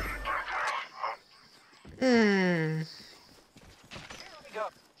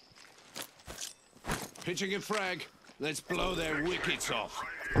 Pitching a frag. Let's blow their wickets off.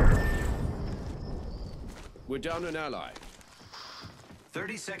 We're down an ally.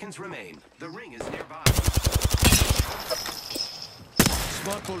 30 seconds remain. The ring is nearby.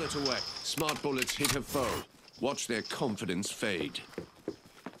 Smart bullet away. Smart bullets hit a foe. Watch their confidence fade.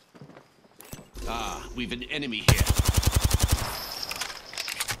 Ah, we've an enemy here.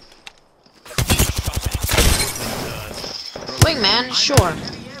 Wingman, sure.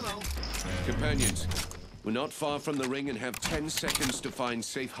 Companions, we're not far from the ring and have 10 seconds to find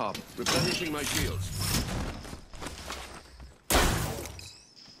safe harbor. Replenishing my shields.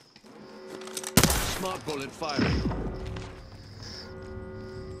 Smart bullet firing.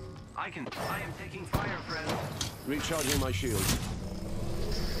 I am taking fire, friend. Recharging my shields.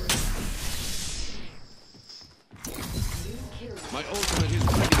 My ultimate is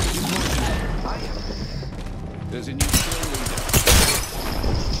ready to deploy. There's a new kill leader.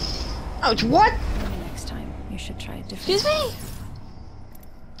 Ouch, what? Next time, you should try it different. Excuse me?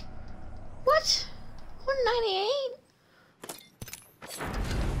 What? 198?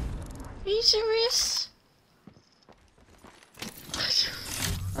 Are you serious?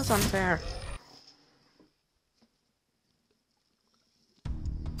 That's unfair.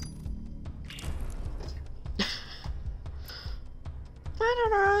 What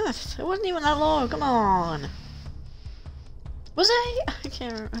on earth? It wasn't even that low. Come on. Was I? I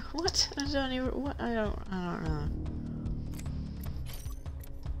can't remember. What? I don't even. What? I don't know.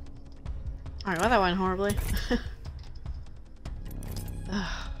 Alright, well, that went horribly.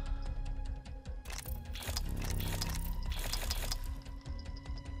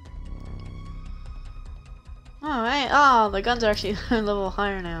 Alright. Oh, the guns are actually a level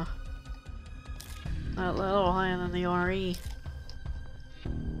higher now. A little higher than the RE.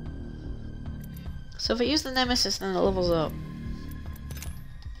 So if I use the Nemesis, then it levels up.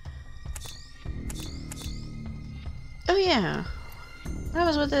 Oh yeah. What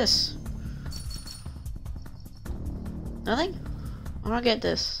happens with this? Nothing? I don't get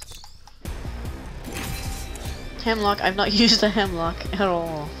this. Hemlock. I've not used a Hemlock at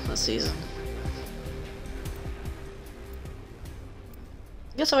all this season.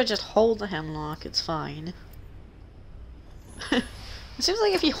 I guess if I just hold the Hemlock, it's fine. It seems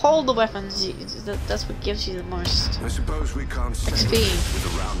like if you hold the weapons, that's what gives you the most I suppose we can't settle XP. with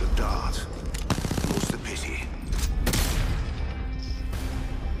a round of darts. What's the pity?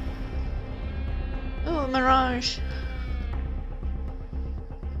 Oh, Mirage.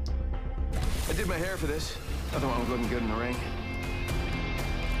 I did my hair for this. Other one wasn't good in the ring.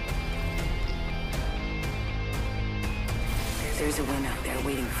 There's a win out there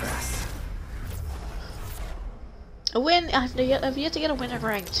waiting for us. A win? I've yet to get a winner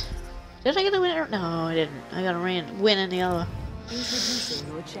ranked. Did I get a winner? No, I didn't. I got a win in the other.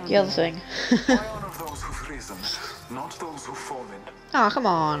 The other thing. I honor those who've risen, not those who've fallen. Oh, come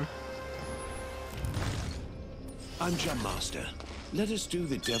on. I'm Jump Master. Let us do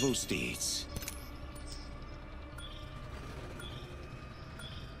the devil's deeds.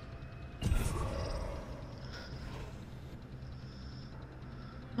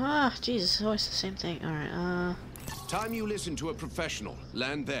 Ah, Jesus, it's always the same thing. Alright, Time you listen to a professional.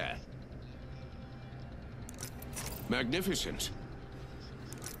 Land there. Magnificent.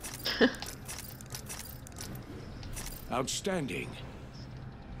 Outstanding.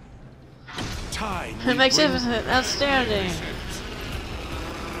 Time. It makes it outstanding.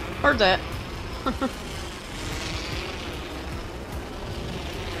 Heard that.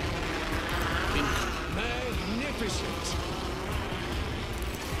 Magnificent.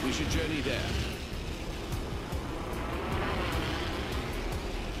 We should journey there.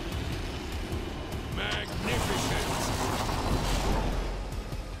 Magnificent.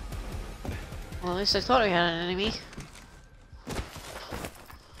 Well, at least I thought we had an enemy.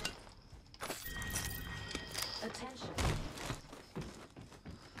 Attention.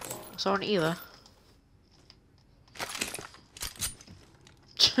 So an Eva.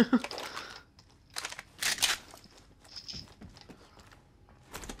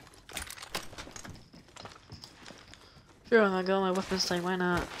 Sure, I'm gonna go on my weapons thing, why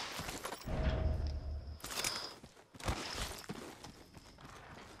not?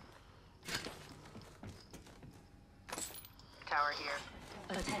 Tower here.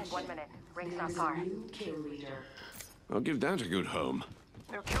 Attention. 1 minute. Ring's not There's far. a new kill leader. I'll give that a good home.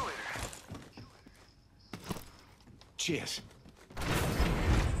 New kill leader. Cheers.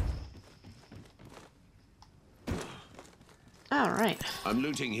 Alright. I'm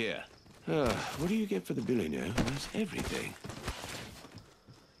looting here. What do you get for the billionaire? That's everything.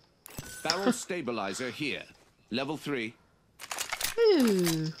 Barrel stabilizer here. Level 3.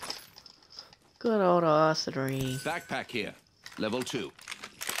 Ooh. Good old R3. Backpack here. Level 2.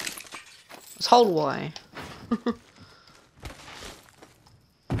 Let's hold Y.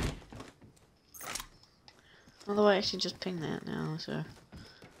 Although I actually just pinged that now, so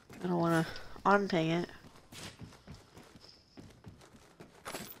I don't want to unping it.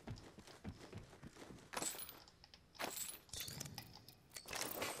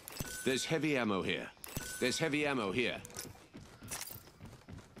 There's heavy ammo here. There's heavy ammo here.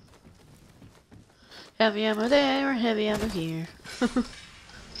 Heavy ammo there, heavy ammo here.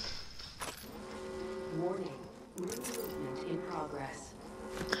 Warning. Movement in progress.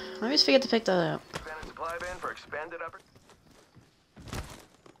 I always forget to pick that up. Expanded supply bin for expanded upper.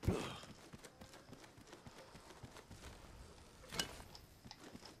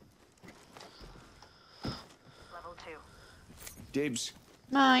 Level 2. Dibs.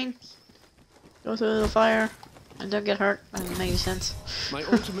 Mine. Go through the fire and don't get hurt. That doesn't make any sense. My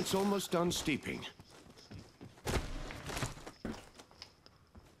ultimate's almost done steeping.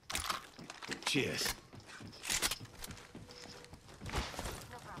 Cheers.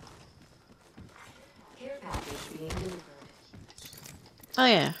 Care package being delivered. Oh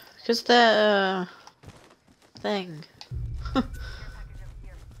yeah, because the thing.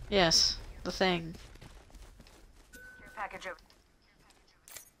 Yes, the thing. Your package of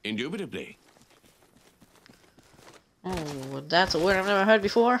Indubitably. Oh, that's a word I've never heard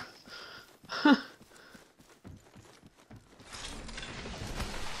before.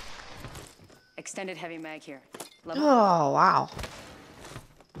 Extended heavy mag here. Level. Oh, wow.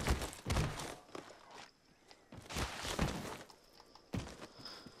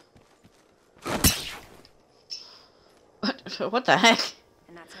 What the heck?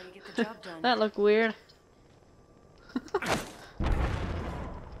 And that's how you get the job done. That looked weird.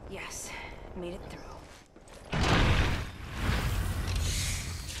 Yes, made it through.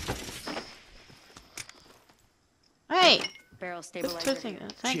 Hey! Barrel Good stabilizer. thing. Here.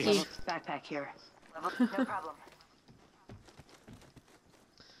 Thank Cheers. you. Backpack here. Level, no problem.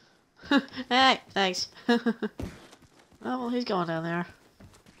 Hey, thanks. Oh, well, he's going down there.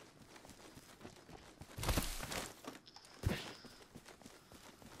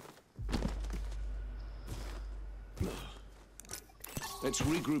 Let's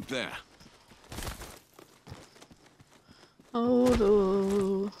regroup there.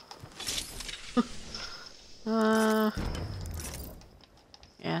 Oh, no.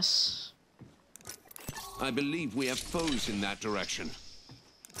 Yes. I believe we have foes in that direction.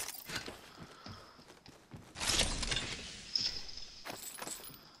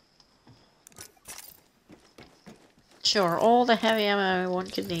 Sure, all the heavy ammo one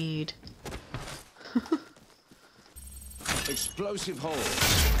could need. Explosive hole.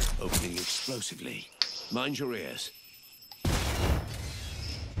 Opening explosively. Mind your ears.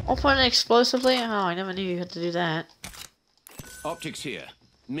 Open explosively? Oh, I never knew you had to do that. Optics here.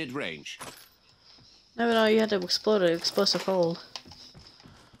 Mid-range. Never know you had to explode an explosive hole.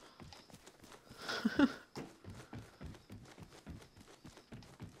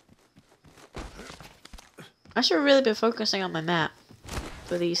 I should really be focusing on my map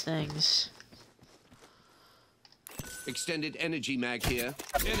for these things. Extended energy mag here.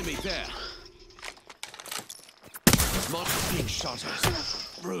 Enemy there. Smart being shot at.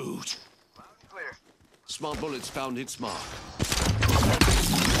 Rude. Clear. Smart bullets found its mark.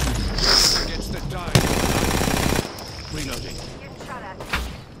 Against the dive. Reloading. Getting shot at.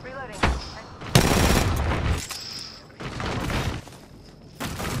 Reloading.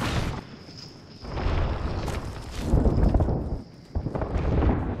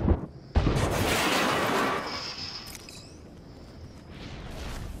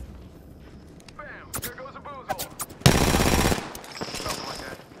 Bam! There goes a boozle. Something like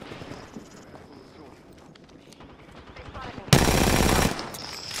that. They spotted me.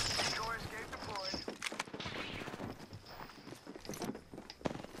 Door escape deployed.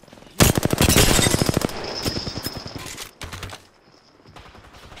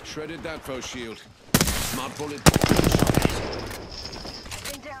 Shredded that foe shield. Smart bullet.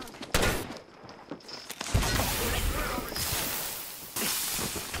 Been down.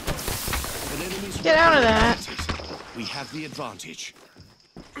 An enemy's Get out of that. advantage. We have the advantage.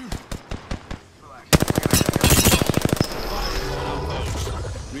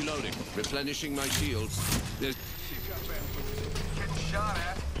 Reloading. Replenishing my shields. There's Getting shot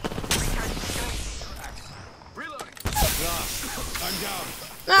at. Reloading. I'm down.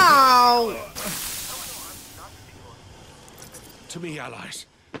 No! To me, allies.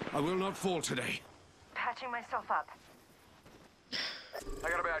 I will not fall today. Patching myself up. I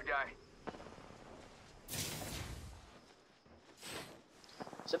got a bad guy.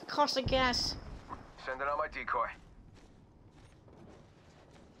 Some caustic gas. Sending out my decoy.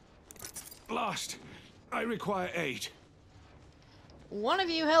 Blast. I require aid. One of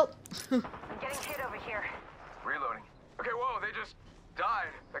you help. I'm getting hit over here. Reloading. Okay, whoa, they just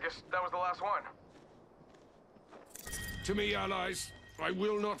died. I guess that was the last one. To me, allies. I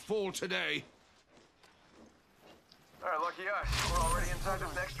will not fall today. Alright, lucky us. We're already inside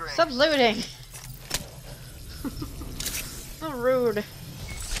this next ring. Stop looting. So rude.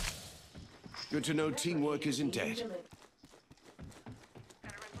 Good to know teamwork isn't dead.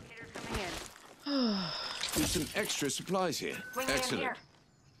 Got a replicator coming in. There's some extra supplies here. Wingman Excellent. here.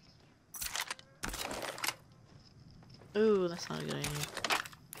 Ooh, that's not a good idea.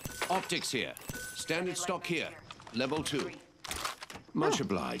 Optics here. Standard stock here. Level 2. Much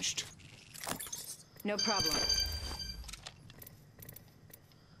obliged. No problem.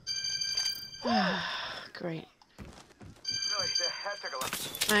 Great. Really, that took a lot.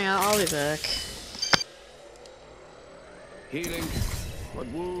 Hang on, I'll be back. Healing. What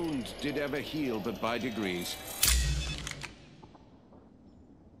wound did ever heal but by degrees?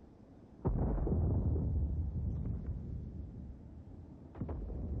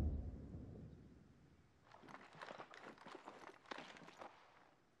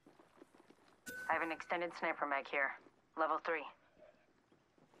 I have an extended sniper mag here. Level 3.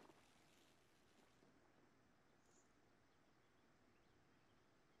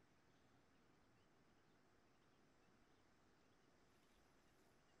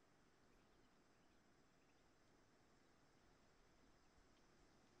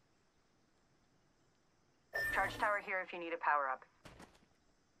 Charge tower here if you need a power-up.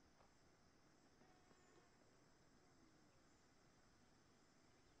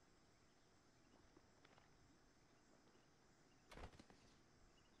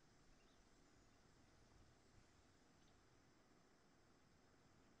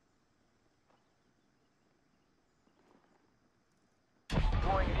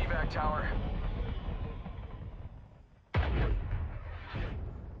 Deploying an evac tower.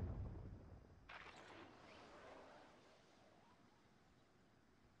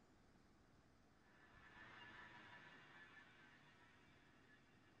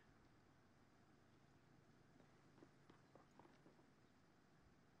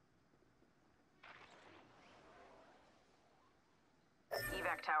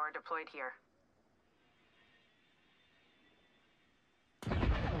 Evac tower deployed here.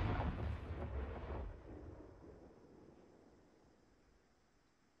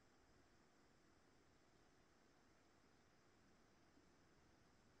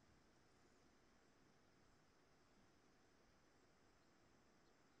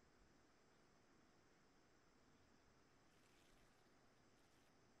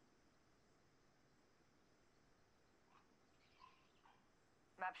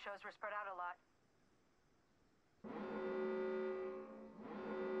 Map shows we're spread out a lot.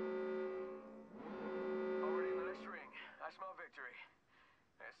 Already in the next ring. I smell victory.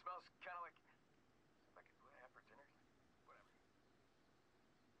 It smells kind of like I could do it after dinner. Whatever.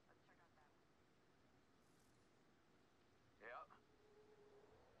 Yeah.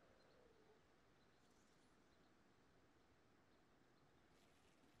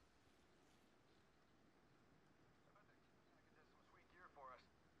 Some sweet gear for us.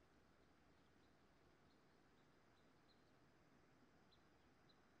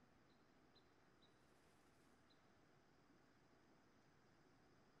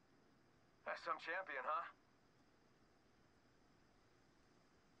 That's some champion, huh?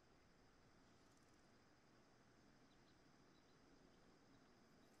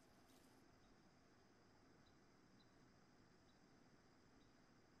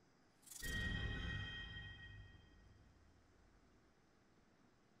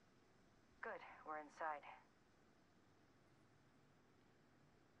 Good, we're inside.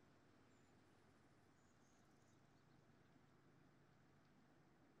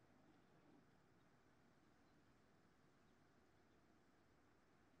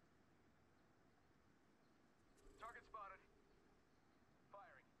 Target spotted.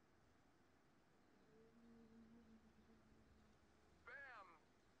 Firing. Bam!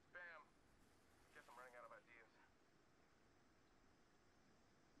 Bam. Guess I'm running out of ideas.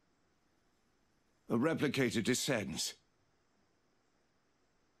 A replicator descends.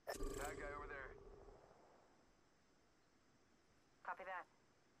 That guy over there. Copy that.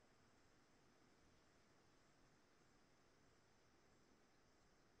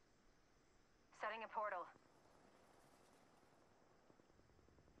 Setting a portal.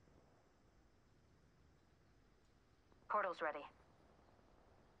 Portal's ready.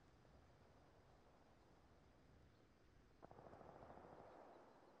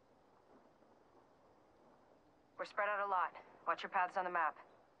 We're spread out a lot. Watch your paths on the map.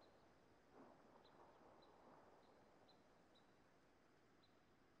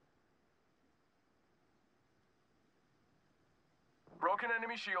 Broken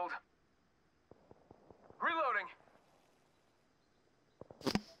enemy shield. Reloading.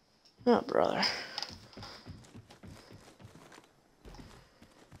 Oh, brother.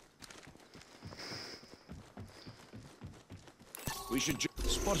 We should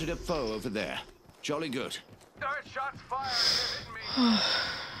spotted a foe over there. Jolly good. Alright, shots fired. They're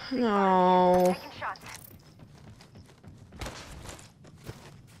hitting me. No. Taking shots.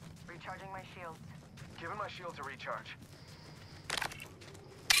 Recharging my shields. Giving my shield to recharge.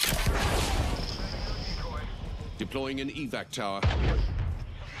 Deploying an evac tower.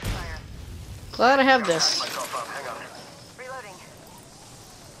 Fire. Glad I have this. Myself up. Hang on. Reloading.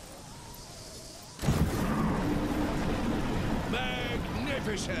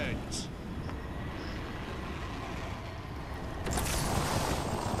 Magnificent!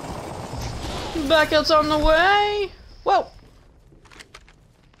 Backup's on the way. Whoa.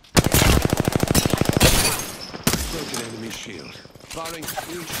 Broken enemy shield. Firing.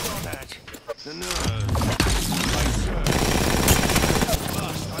 Being shot at. The nerve.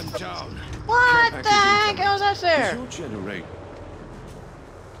 I'm down. What the heck? How was that fair? Your generate.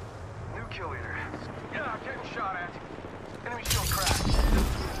 New kill leader. Yeah, I'm getting shot at. Enemy shield cracked. We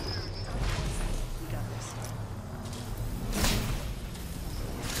got this.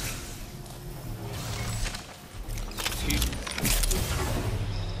 Keep.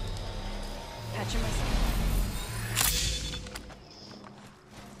 Patching myself.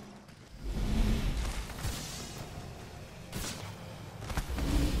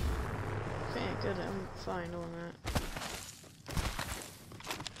 fine doing that.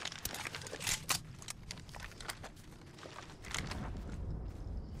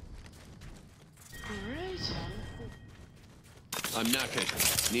 Alright. I'm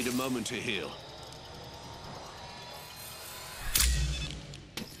knackered. Need a moment to heal.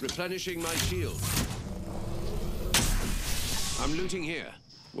 Replenishing my shield. I'm looting here.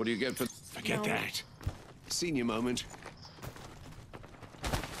 What do you get for... Forget that. Senior moment.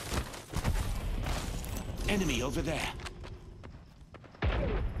 Enemy over there. I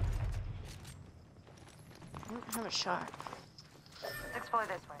don't have a shot. Let's explore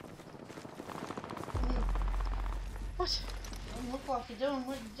this way. What? Don't look like you're doing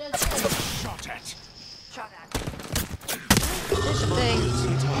what you just Shot at. Shot at. this thing.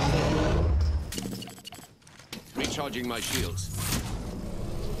 Recharging my shields.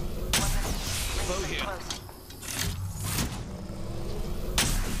 Bow here.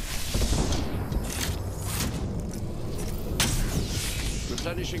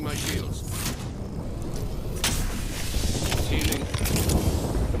 Replenishing my shields. Healing.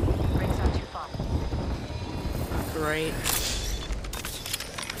 Ring's not too far. Great.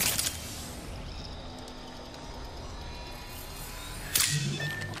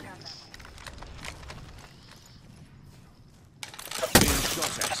 Being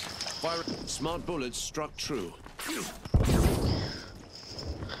shot at. Fire. Smart bullets struck true.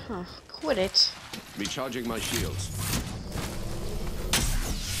 Huh. Quit it. Recharging my shields.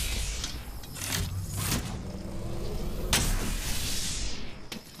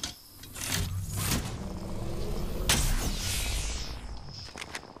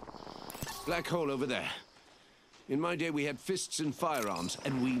 Black hole over there. In my day, we had fists and firearms,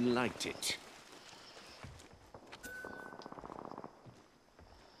 and we liked it.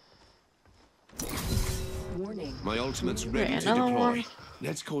 Warning. My ultimate's ready to another deploy. one.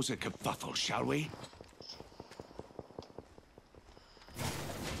 Let's cause a kerfuffle, shall we?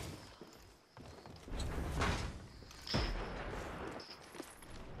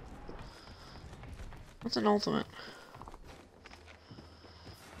 What's an ultimate?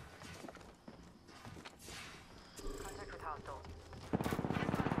 Contact with hostile.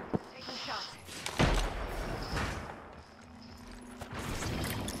 Taking shots.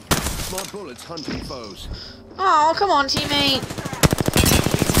 Smart bullets hunting foes. Oh, come on, teammate.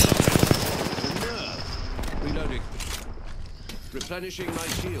 Nerve. Reloading. Replenishing my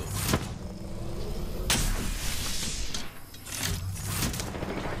shield.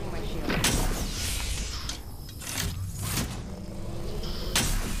 Recharging my shield.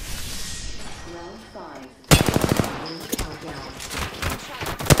 Round 5. Ring countdown.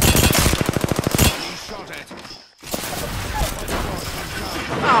 Being shot at.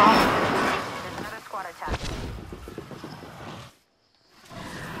 Oh. There's another squad attacking.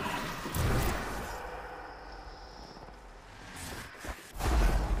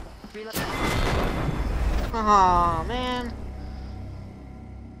 Reload. Oh, man.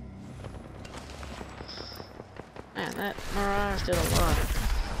 Man, that Mirage did a lot.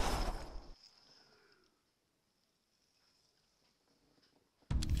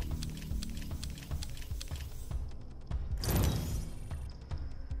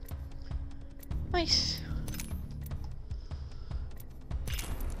 Nice.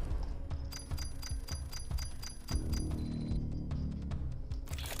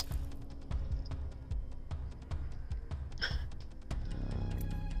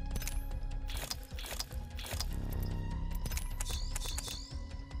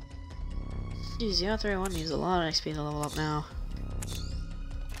 Geez, the R31 needs a lot of XP to level up now.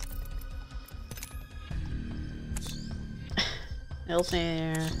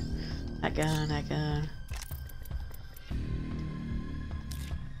 Hellfire. That gun, that gun.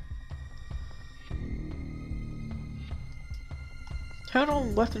 Total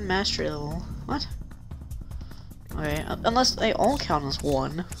weapon mastery level. What? Okay, unless they all count as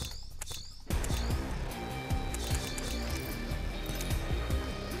one.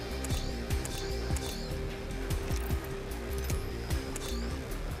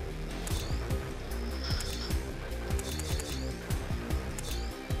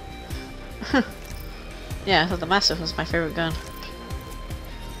 Yeah, I thought the Mastiff was my favorite gun.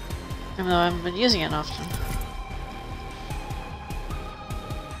 Even though I haven't been using it often.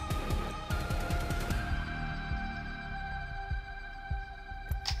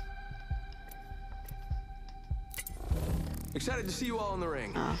 Excited to see you all in the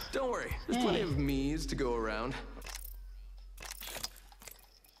ring. Oh. Don't worry, there's plenty of me's to go around.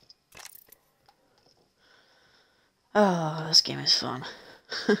 Oh, this game is fun.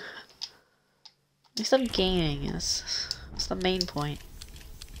 At least I'm gaining. That's the main point.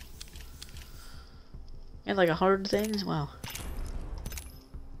 And like 100 things? Wow.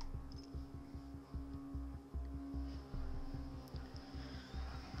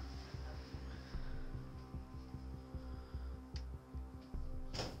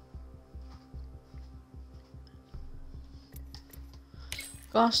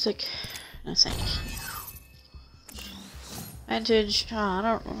 Caustic, no thank you. Vantage, oh, I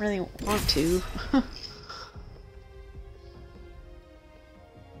don't really want to.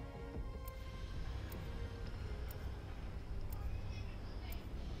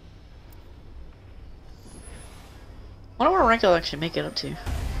 What do our recollection make it up to?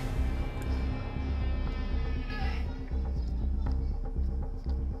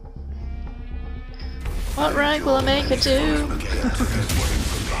 What rank will I make it to?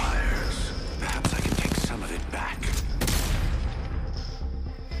 Perhaps I can take some of it back.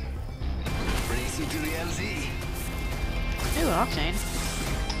 Race you to the LZ. Ooh, Octane.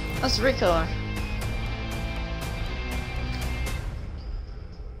 That's the recolor.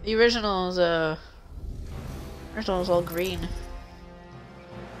 The original is all green.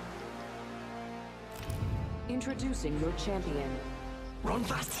 Introducing your champion. Run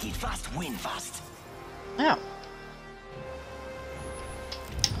fast, hit fast, win fast. Ow.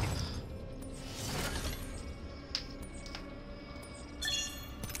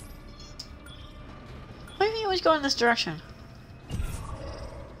 Why do you always go in this direction?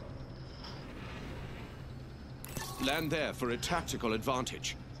 Land there for a tactical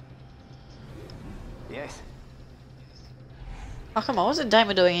advantage. Yes. Oh come on, what's the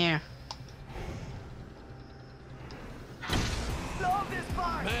diamond doing here? Love this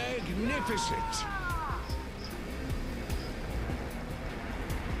part. Magnificent!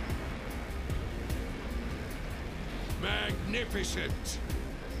 Magnificent!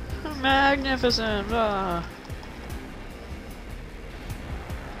 Magnificent! Ah.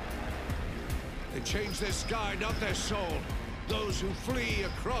 They change their sky, not their soul. Those who flee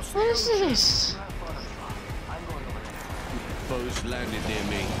across What the is ocean. this? Foes landed near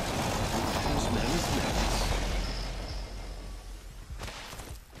me.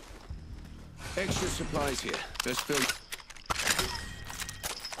 Extra supplies here. Best build.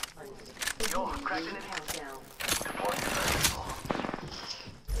 Yo, cracking it. Countdown.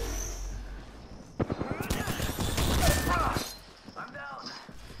 I'm down.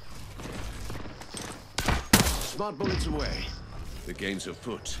 Smart bullets away. The gains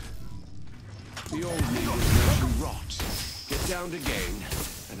afoot. The old me was now to rot. Get down to gain,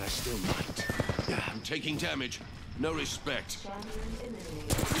 and I still might. Yeah, I'm taking damage. No respect.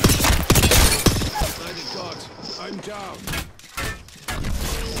 By the gods, I'm down.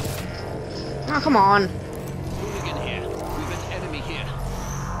 Oh, come on. Hooligan here. We've an enemy here.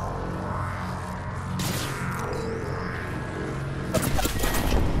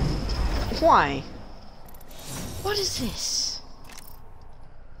 Why? What is this?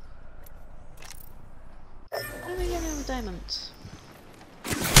 How do we get no diamonds?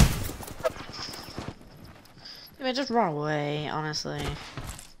 Maybe I just run away, honestly.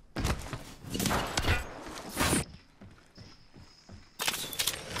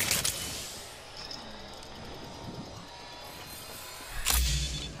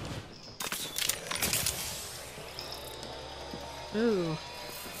 Ooh.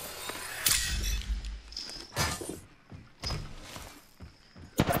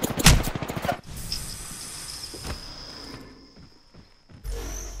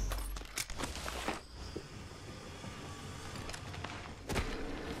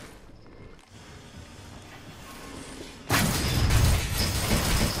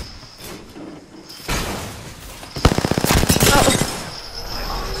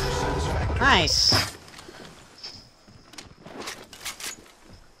 Nice.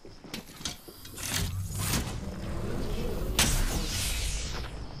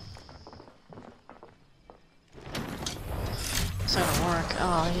 It's not gonna work.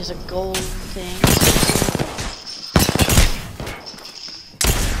 Oh, here's a gold thing.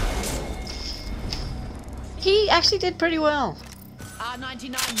 He actually did pretty well.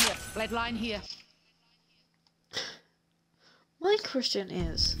 R99 here. Bloodline here. My question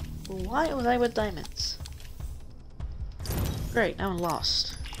is, why was I with diamonds? Great, now I'm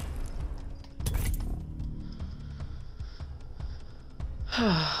lost.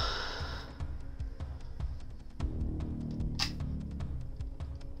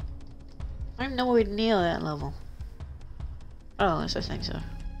 I'm nowhere near that level. Oh, at least I think so.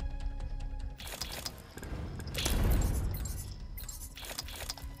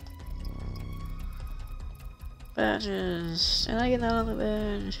 Badges. Did I get that other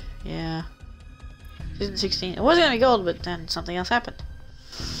badge? Yeah. Season 16. It was gonna be gold, but then something else happened.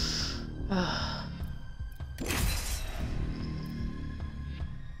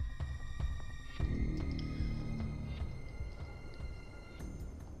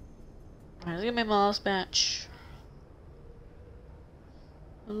 Alright, this is gonna be my last match.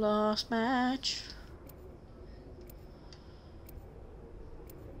 The last match.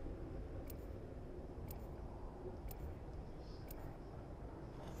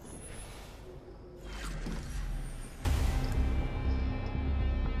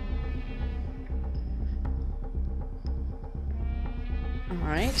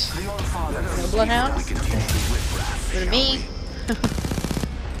 Alright. The Bloodhound. With me.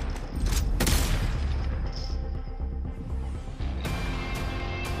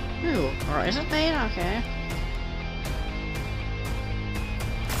 Ooh, Horizon Main? Okay.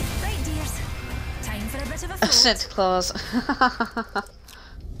 Right, dears. Time for a bit of a float. Santa Claus.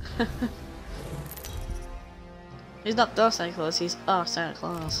 He's not the Santa Claus, he's our Santa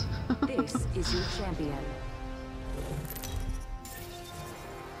Claus. This is your champion.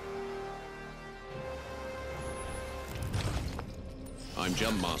 I'm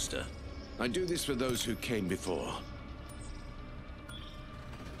Jump Master. I do this for those who came before.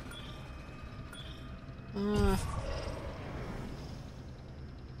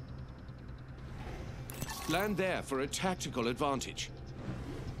 Land there for a tactical advantage.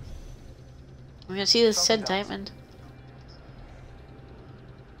 I'm gonna see this said diamond.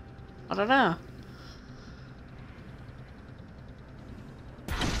 I don't know.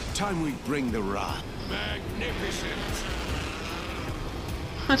 Time we bring the wrath. Magnificent.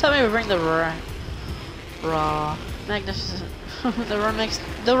 Tell me we bring the raw. Magnificent.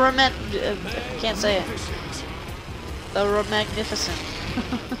 Can't say it. The magnificent.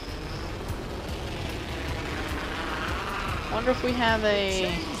 Wonder if we have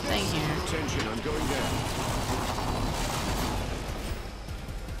a thing here. Attention, I'm going there.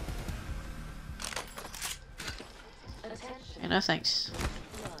 Okay, no thanks.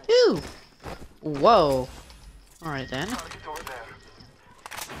 Ooh! Whoa! Alright then.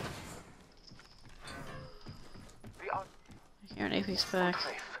 Here an Apex back.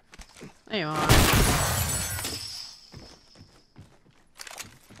 There you are.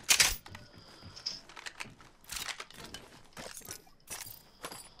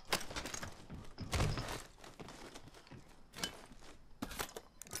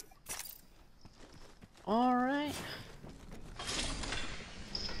 Alright.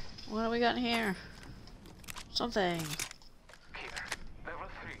 What have we got in here? Something. Level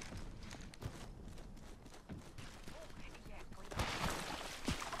 3.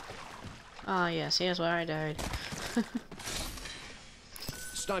 Ah, yes, here's where I died.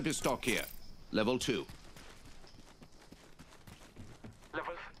 Sniper stock here. Level 2.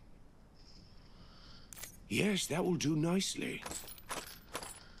 Level Yes, that will do nicely.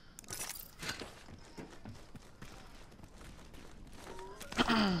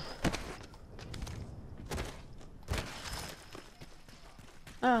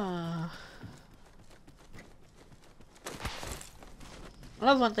 Ah. I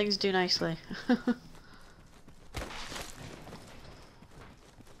love when things do nicely.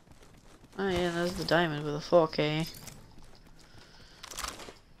 Oh yeah, there's the diamond with a 4K.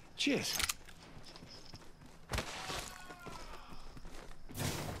 Cheers.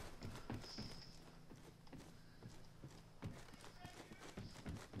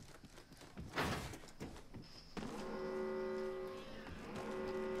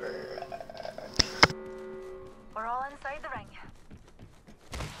 We're all inside the ring.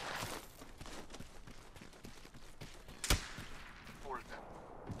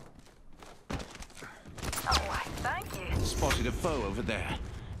 Oh, thank you. Spotted a foe over there.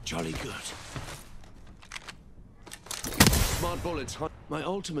 Jolly good. Smart bullets. My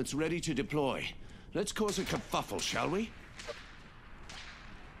ultimate's ready to deploy. Let's cause a kerfuffle, shall we?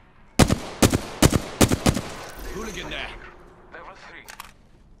 Hooligan there. Level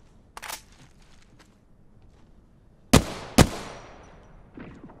 3.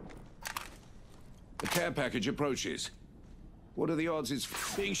 The care package approaches. What are the odds it's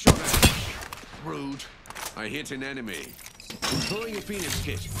being shot at? Rude. I hit an enemy. Employing a Phoenix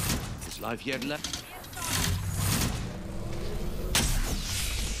kit. Is life yet left?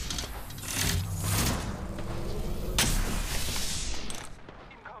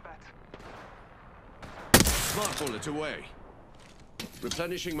 In combat. Smart bullet away.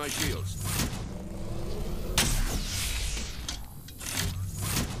 Replenishing my shields.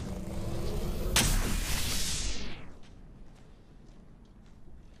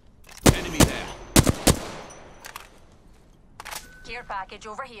 Enemy there. Gear package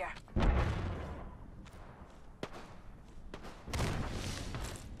over here.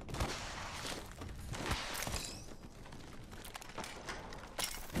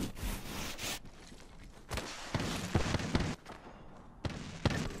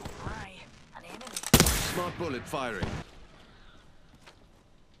 bullet firing.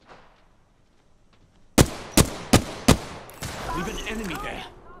 We've an enemy there.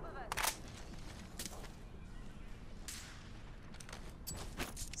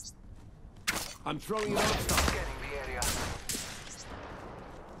 I'm throwing an arc star. Scanning the area.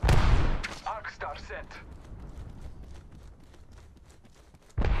 Arc star sent.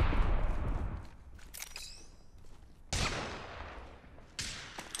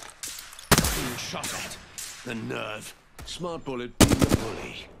 Being shot at. The nerve. Smart bullet being the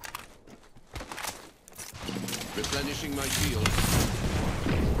bully. Replenishing my shield.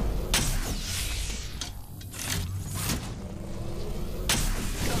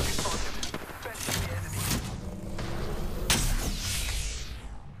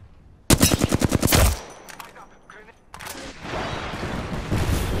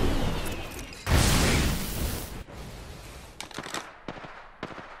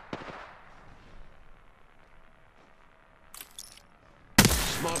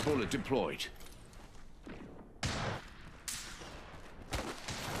 Smart bullet deployed.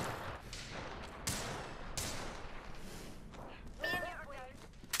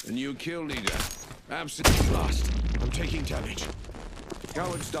 A new kill leader. Absolute blast. I'm taking damage.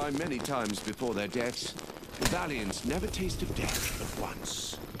 Cowards die many times before their deaths. The valiants never taste of death but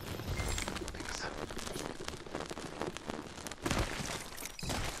once.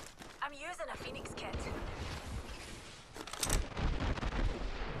 I'm using a Phoenix kit.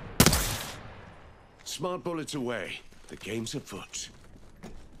 Smart bullets away. The game's afoot.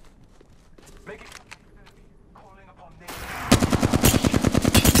 Make it. Calling upon me.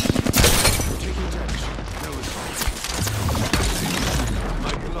 Taking damage. No response.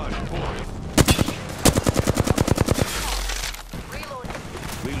 My blood pouring.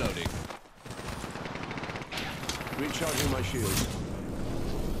 Reloading. Recharging my shields.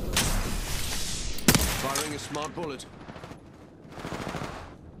 Firing a smart bullet.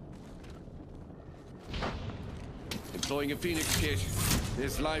 Deploying a Phoenix kit.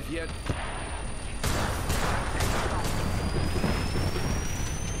 There's life yet.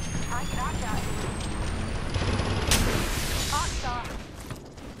 I got that. Hot star.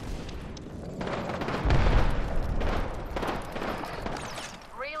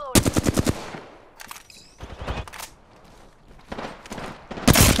 Reload.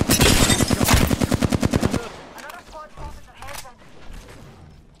 Another squad popping their heads in.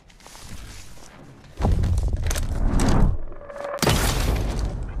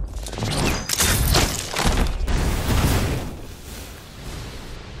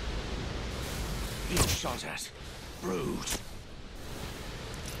 Being shot at. Brood.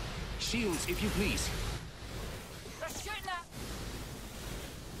 Shields, if you please. They're shooting at.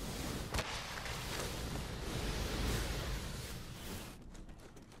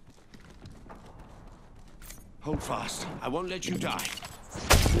 Hold fast. I won't let you die.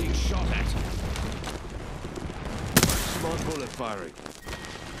 Being shot at. Smart bullet firing.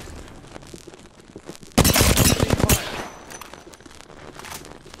 Opening fire.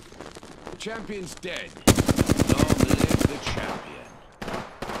 Champion's dead. Long live the champion.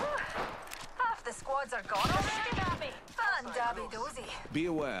 Half the squads are gone already, Dabby. Fun, Dabby Dozy. Be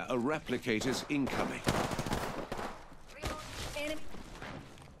aware, a replicator's incoming. Enemy.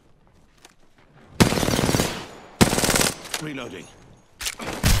 Reloading.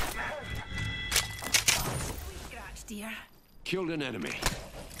 Scratch, dear. Killed an enemy.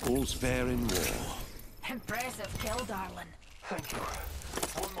 All's fair in war. Impressive kill, darling. Thank you.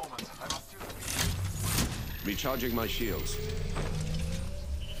 One moment. I must use. Recharging my shields.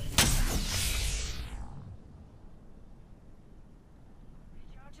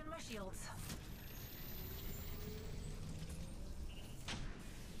 Recharging my shields.